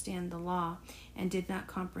understand the law and did not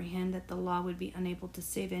comprehend that the law would be unable to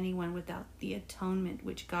save anyone without the atonement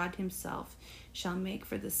which God himself shall make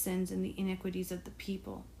for the sins and the iniquities of the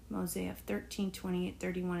people. Mosiah 13:28,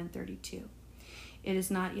 31, and 32. It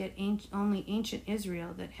is not yet only ancient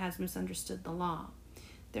Israel that has misunderstood the law.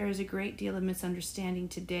 There is a great deal of misunderstanding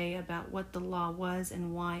today about what the law was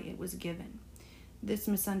and why it was given. This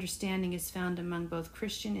misunderstanding is found among both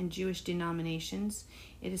Christian and Jewish denominations.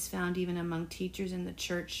 It is found even among teachers in the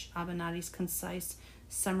church. Abenadi's concise,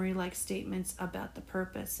 summary-like statements about the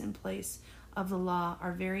purpose and place of the law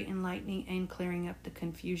are very enlightening and clearing up the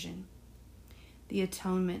confusion. The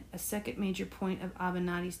atonement. A second major point of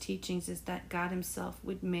Abenadi's teachings is that God himself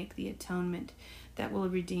would make the atonement that will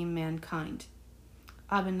redeem mankind.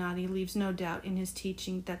 Abenadi leaves no doubt in his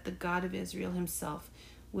teaching that the God of Israel himself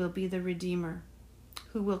will be the Redeemer,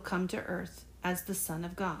 who will come to earth as the Son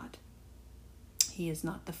of God. He is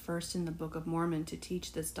not the first in the Book of Mormon to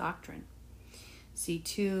teach this doctrine. See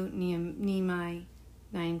 2 Nehemiah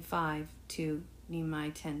 9:5 to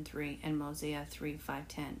Nehemiah 10:3 and Mosiah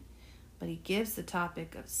 3:5-10. But he gives the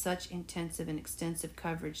topic of such intensive and extensive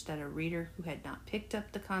coverage that a reader who had not picked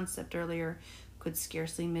up the concept earlier could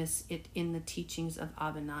scarcely miss it in the teachings of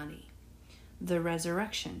Abenadi. The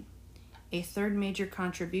resurrection. A third major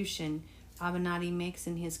contribution Abenadi makes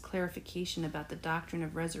in his clarification about the doctrine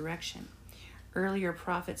of resurrection. Earlier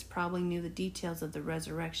prophets probably knew the details of the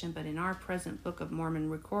resurrection, but in our present Book of Mormon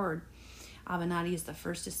record, Abenadi is the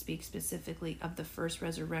first to speak specifically of the first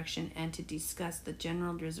resurrection and to discuss the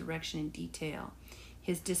general resurrection in detail.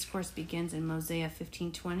 His discourse begins in Mosiah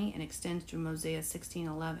 15:20 and extends to Mosiah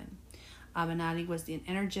 16:11. Abenadi was an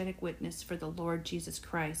energetic witness for the Lord Jesus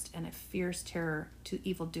Christ and a fierce terror to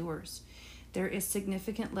evildoers. There is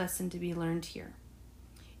significant lesson to be learned here.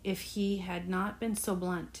 If he had not been so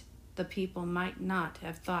blunt, the people might not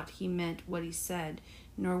have thought he meant what he said,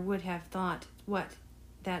 nor would have thought what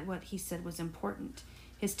he said was important.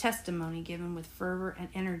 His testimony, given with fervor and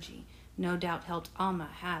energy, no doubt helped Alma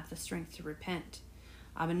have the strength to repent.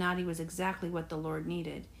 Abenadi was exactly what the Lord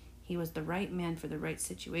needed. He was the right man for the right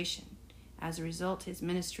situation. As a result, his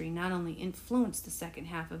ministry not only influenced the second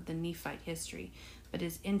half of the Nephite history, but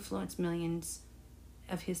has influenced millions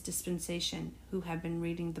of his dispensation who have been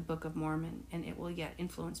reading the Book of Mormon, and it will yet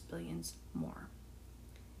influence billions more.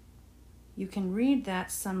 You can read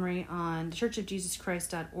that summary on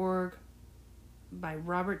churchofjesuschrist.org by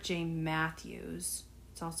Robert J. Matthews.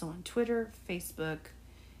 It's also on Twitter, Facebook,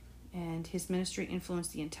 and his ministry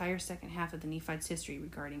influenced the entire second half of the Nephites' history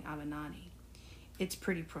regarding Avenatti. It's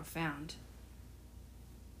pretty profound.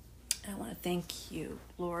 I want to thank you,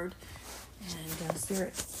 Lord and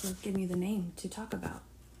Spirit, for giving me the name to talk about,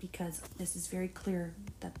 because this is very clear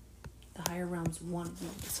that the higher realms want me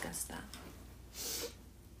to discuss that.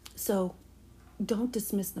 So don't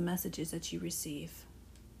dismiss the messages that you receive.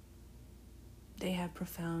 They have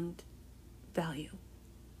profound value.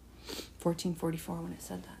 1444 when it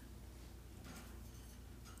said that.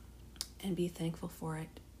 And be thankful for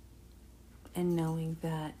it. And knowing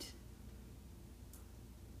that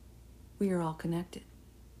we are all connected.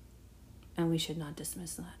 And we should not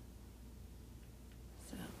dismiss that.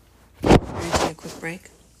 So, we're going to take a quick break.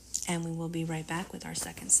 And we will be right back with our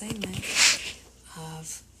second segment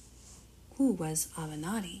of who was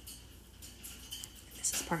Avenatti.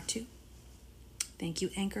 This is part 2. Thank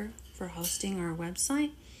you, Anchor, for hosting our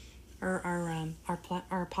website, or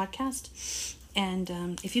our podcast. And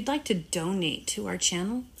if you'd like to donate to our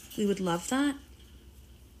channel, we would love that.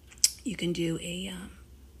 You can do a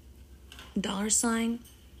 $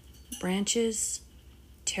 Branches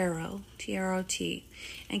Tarot, T-R-O-T.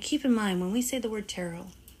 And keep in mind, when we say the word tarot,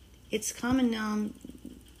 it's common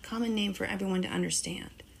name for everyone to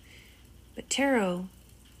understand. But tarot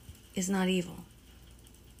is not evil.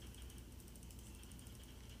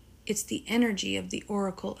 It's the energy of the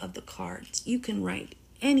oracle of the cards. You can write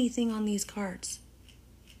anything on these cards.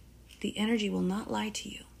 The energy will not lie to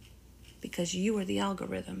you because you are the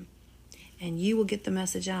algorithm, and you will get the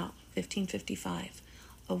message out, 1555,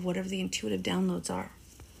 of whatever the intuitive downloads are.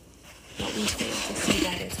 What we fail to see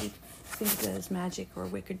that is, we think that is magic or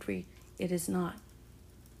wickedry. It is not.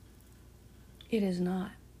 It is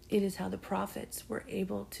not. It is how the prophets were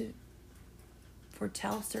able to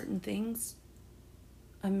foretell certain things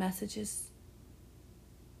and messages,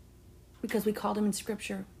 because we called them in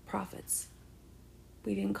scripture prophets.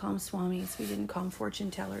 We didn't call them swamis. We didn't call them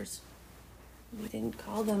fortune tellers. We didn't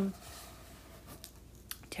call them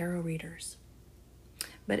tarot readers.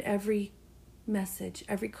 But every message,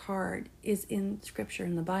 every card is in scripture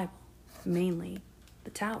in the Bible, mainly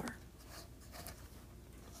the Tower.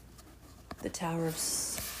 The Tower of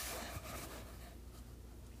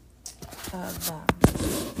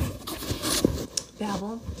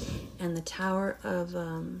Babel, and the Tower of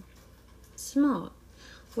Shemot,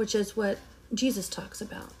 which is what Jesus talks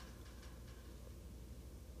about.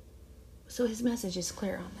 So his message is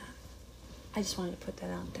clear on that. I just wanted to put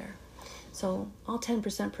that out there. So all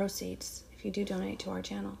 10% proceeds, if you do donate to our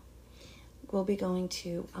channel, will be going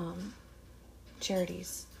to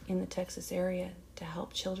charities in the Texas area to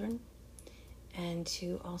help children, and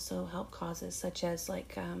to also help causes such as,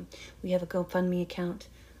 we have a GoFundMe account,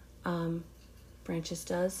 Branches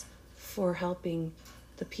does, for helping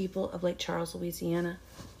the people of Lake Charles, Louisiana,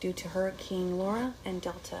 due to Hurricane Laura and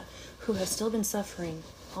Delta, who have still been suffering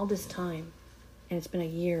all this time. And it's been a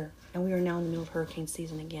year, and we are now in the middle of hurricane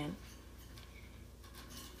season again.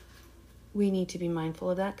 We need to be mindful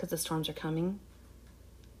of that because the storms are coming.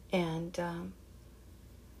 And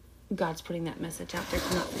God's putting that message out there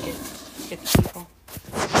to not forget the people.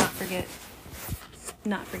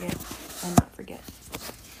 Not forget, and not forget.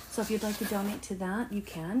 So if you'd like to donate to that, you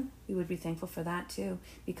can. We would be thankful for that too,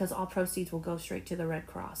 because all proceeds will go straight to the Red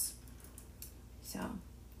Cross. So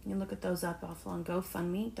you can look at those up off on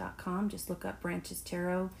GoFundMe.com. Just look up Branches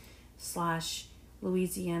Tarot /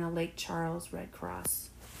 Louisiana Lake Charles Red Cross.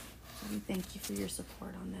 So we thank you for your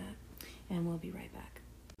support on that, and we'll be right back.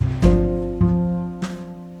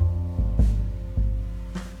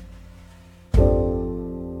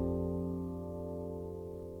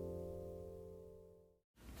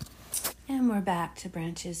 And we're back to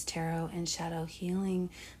Branches Tarot and Shadow Healing.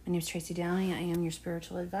 My name is Tracy Downey. I am your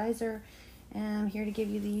spiritual advisor, and I'm here to give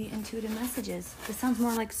you the intuitive messages. This sounds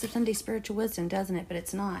more like Sunday spiritual wisdom, doesn't it? But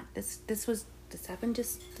it's not. This happened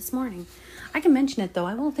just this morning. I can mention it though.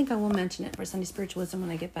 I will mention it for Sunday spiritual wisdom when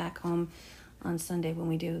I get back home on Sunday when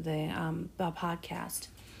we do the podcast.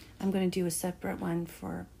 I'm going to do a separate one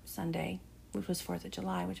for Sunday, which was 4th of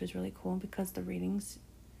July, which was really cool because the readings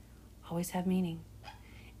always have meaning.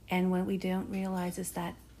 And what we don't realize is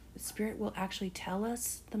that the Spirit will actually tell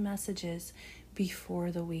us the messages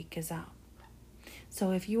before the week is out.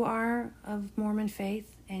 So if you are of Mormon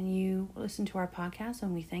faith and you listen to our podcast,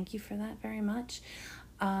 and we thank you for that very much.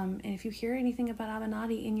 And if you hear anything about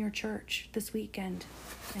Avenatti in your church this weekend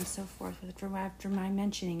and so forth, after my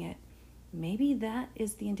mentioning it, maybe that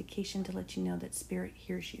is the indication to let you know that Spirit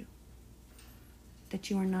hears you, that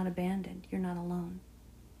you are not abandoned, you're not alone.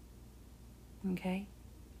 Okay?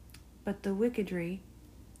 But the wickedry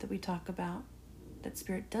that we talk about, that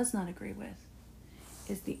Spirit does not agree with,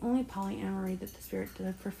 is the only polyamory that the Spirit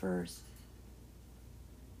prefers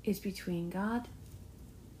is between God,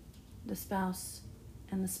 the spouse,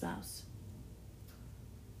 and the spouse.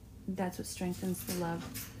 That's what strengthens the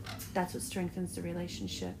love. That's what strengthens the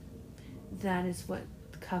relationship. That is what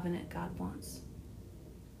the covenant God wants.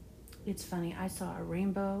 It's funny, I saw a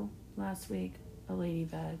rainbow last week, a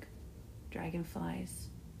ladybug, dragonflies,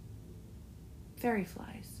 fairy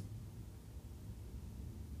flies,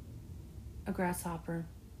 a grasshopper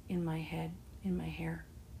in my head, in my hair.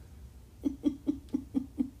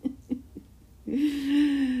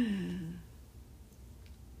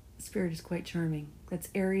 Spirit is quite charming. That's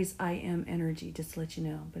Aries I am energy, just to let you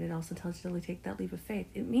know. But it also tells you to take that leap of faith.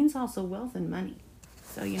 It means also wealth and money.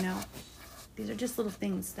 So, these are just little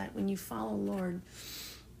things that when you follow Lord,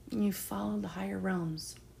 and you follow the higher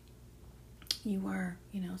realms, you are,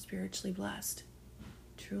 spiritually blessed.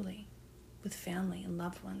 Truly. With family and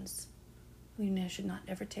loved ones. We should not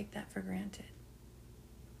ever take that for granted.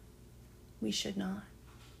 We should not.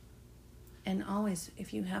 And always,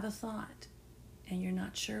 if you have a thought and you're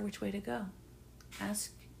not sure which way to go,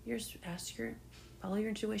 follow your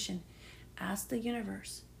intuition. Ask the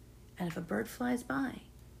universe. And if a bird flies by,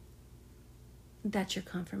 that's your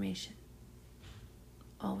confirmation.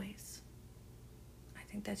 Always. I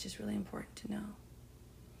think that's just really important to know.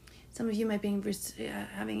 Some of you might be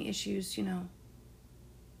having issues,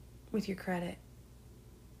 with your credit.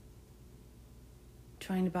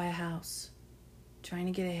 Trying to buy a house. Trying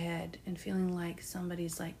to get ahead and feeling like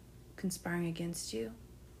somebody's conspiring against you.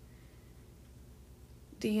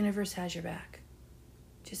 The universe has your back.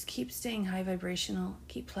 Just keep staying high vibrational.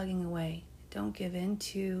 Keep plugging away. Don't give in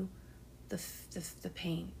to the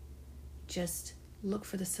pain. Just look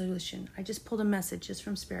for the solution. I just pulled a message just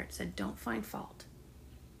from Spirit. It said, don't find fault.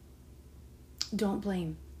 Don't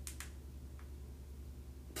blame.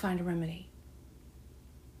 Find a remedy.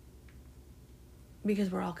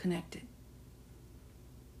 Because we're all connected.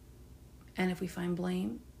 And if we find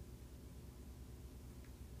blame,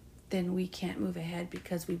 then we can't move ahead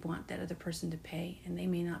because we want that other person to pay, and they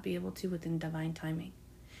may not be able to within divine timing.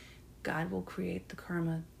 God will create the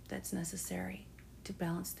karma that's necessary to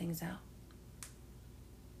balance things out.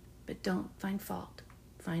 But don't find fault.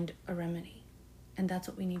 Find a remedy. And that's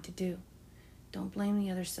what we need to do. Don't blame the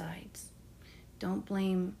other sides. Don't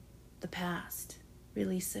blame the past.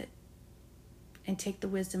 Release it. And take the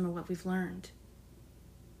wisdom of what we've learned.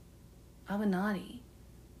 Avenatti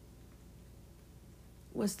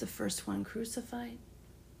was the first one crucified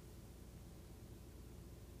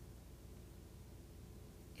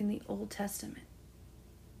in the Old Testament.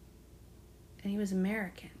 And he was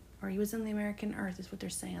American, or he was on the American earth, is what they're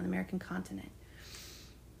saying, on the American continent.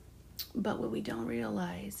 But what we don't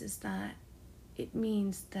realize is that it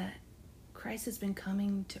means that Christ has been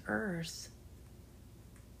coming to earth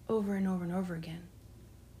over and over and over again.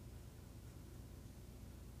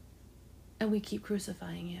 And we keep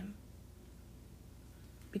crucifying him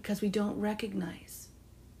because we don't recognize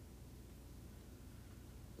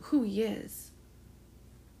who he is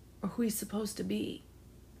or who he's supposed to be.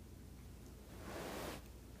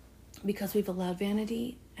 Because we've allowed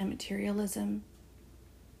vanity and materialism,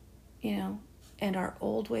 and our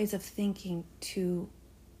old ways of thinking to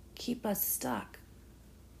keep us stuck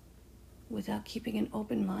without keeping an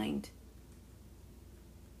open mind.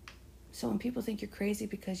 So when people think you're crazy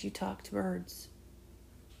because you talk to birds,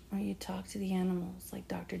 or you talk to the animals like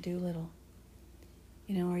Dr. Dolittle,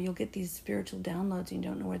 or you'll get these spiritual downloads and you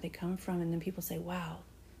don't know where they come from, and then people say, wow,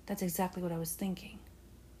 that's exactly what I was thinking.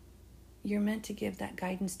 You're meant to give that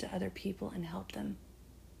guidance to other people and help them.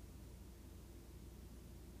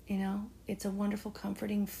 It's a wonderful,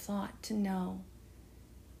 comforting thought to know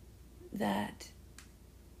that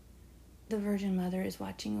the Virgin Mother is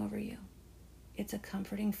watching over you. It's a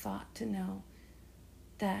comforting thought to know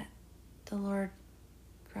that the Lord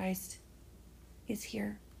Christ is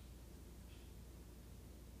here.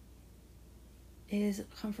 It is a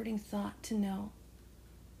comforting thought to know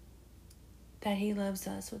that he loves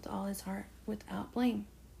us with all his heart, without blame.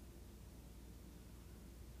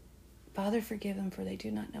 Father, forgive them, for they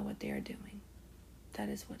do not know what they are doing. That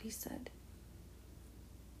is what he said.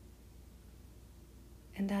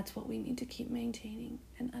 And that's what we need to keep maintaining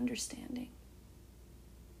and understanding.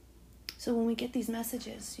 So when we get these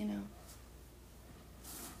messages,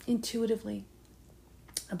 intuitively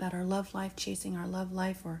about our love life, chasing our love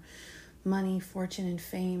life, or money, fortune, and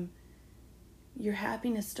fame, your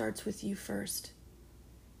happiness starts with you first.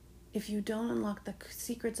 If you don't unlock the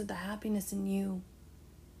secrets of the happiness in you,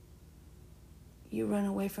 you run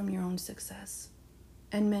away from your own success.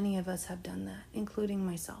 And many of us have done that, including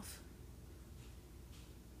myself.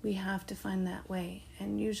 We have to find that way.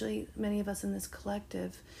 And usually many of us in this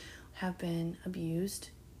collective have been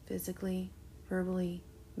abused physically, verbally,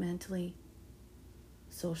 mentally,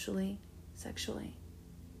 socially, sexually.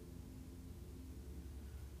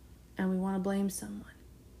 And we want to blame someone.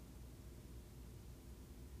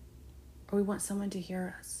 Or we want someone to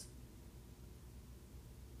hear us.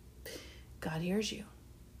 God hears you.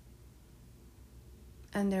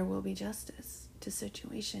 And there will be justice to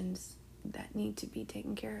situations that need to be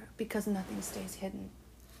taken care of, because nothing stays hidden.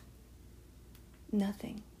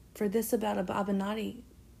 Nothing. For this about Abinadi,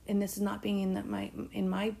 and this is not being in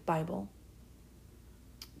my Bible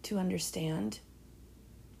to understand,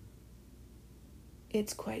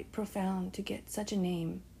 it's quite profound to get such a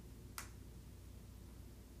name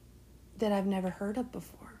that I've never heard of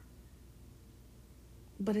before.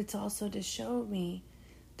 But it's also to show me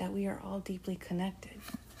that we are all deeply connected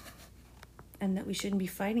and that we shouldn't be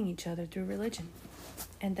fighting each other through religion.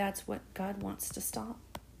 And that's what God wants to stop.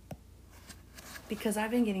 Because I've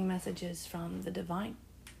been getting messages from the divine.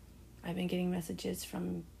 I've been getting messages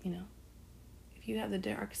from, if you have the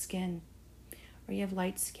dark skin, or you have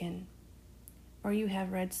light skin, or you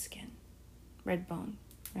have red skin, red bone,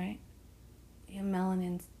 right? You have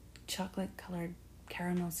melanin, chocolate-colored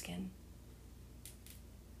caramel skin.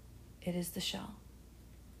 It is the shell.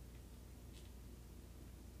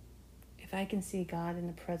 If I can see God in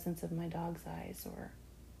the presence of my dog's eyes, or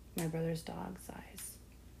my brother's dog's eyes,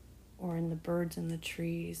 or in the birds in the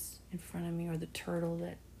trees in front of me, or the turtle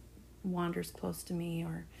that wanders close to me,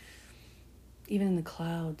 or even in the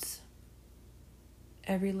clouds,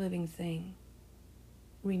 every living thing,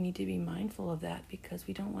 we need to be mindful of that, because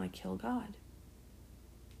we don't want to kill God.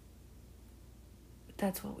 But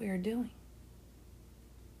that's what we are doing.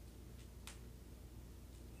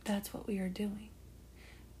 That's what we are doing.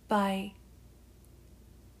 By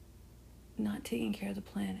not taking care of the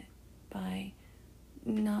planet, by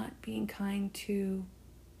not being kind to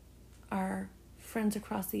our friends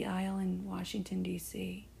across the aisle in Washington,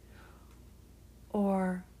 D.C.,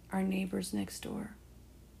 or our neighbors next door,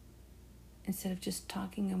 instead of just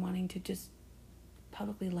talking and wanting to just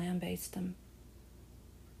publicly lambaste them.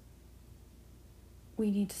 We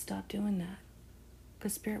need to stop doing that,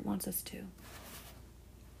 because Spirit wants us to.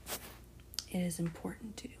 It is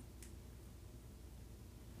important to.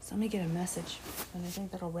 So let me get a message, and I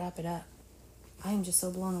think that'll wrap it up. I am just so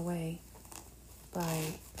blown away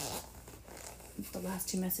by the last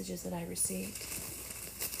two messages that I received.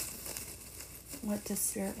 What does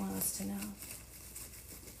Spirit want us to know?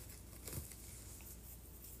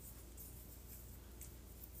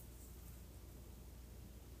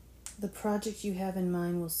 The project you have in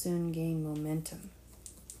mind will soon gain momentum.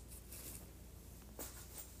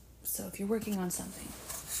 So if you're working on something,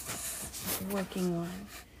 if you're working on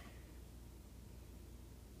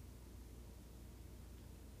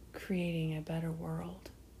creating a better world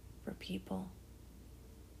for people,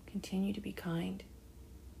 continue to be kind.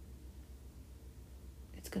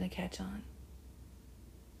 It's going to catch on.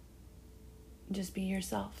 Just be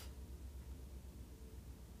yourself.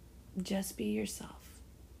 Just be yourself.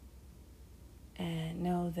 And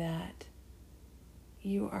know that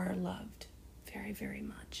you are loved very, very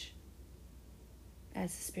much,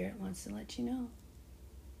 as the Spirit wants to let you know.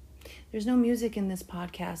 There's no music in this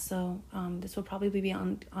podcast, so this will probably be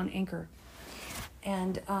on Anchor.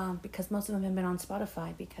 And because most of them have been on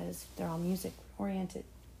Spotify, because they're all music oriented.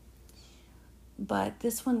 But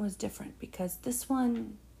this one was different, because this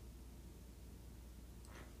one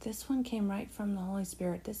came right from the Holy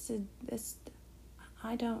Spirit.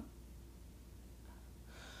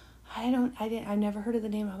 I've never heard of the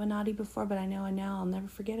name Abinadi before, but I know now I'll never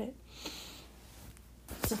forget it.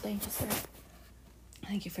 So thank you, Spirit.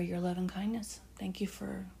 Thank you for your love and kindness. Thank you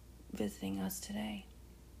for visiting us today.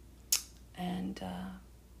 And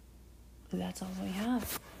that's all we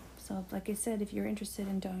have. So like I said, if you're interested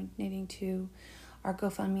in donating to our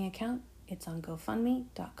GoFundMe account, it's on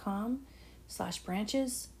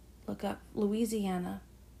gofundme.com/branches. Look up Louisiana,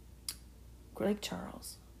 Lake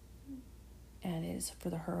Charles, and it is for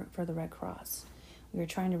the Red Cross. We are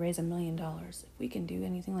trying to raise $1 million. If we can do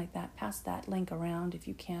anything like that, pass that link around if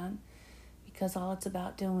you can, because all it's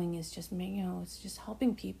about doing is just it's just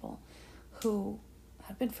helping people who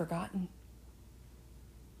have been forgotten.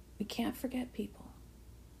 We can't forget people.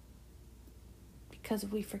 Because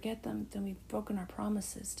if we forget them, then we've broken our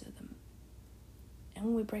promises to them. And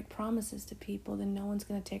when we break promises to people, then no one's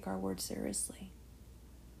going to take our word seriously.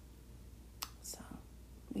 So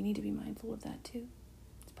we need to be mindful of that too.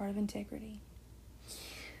 It's part of integrity.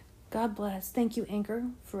 God bless. Thank you, Anchor,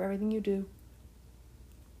 for everything you do.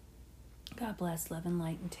 God bless, love, and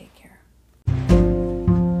light, and take care.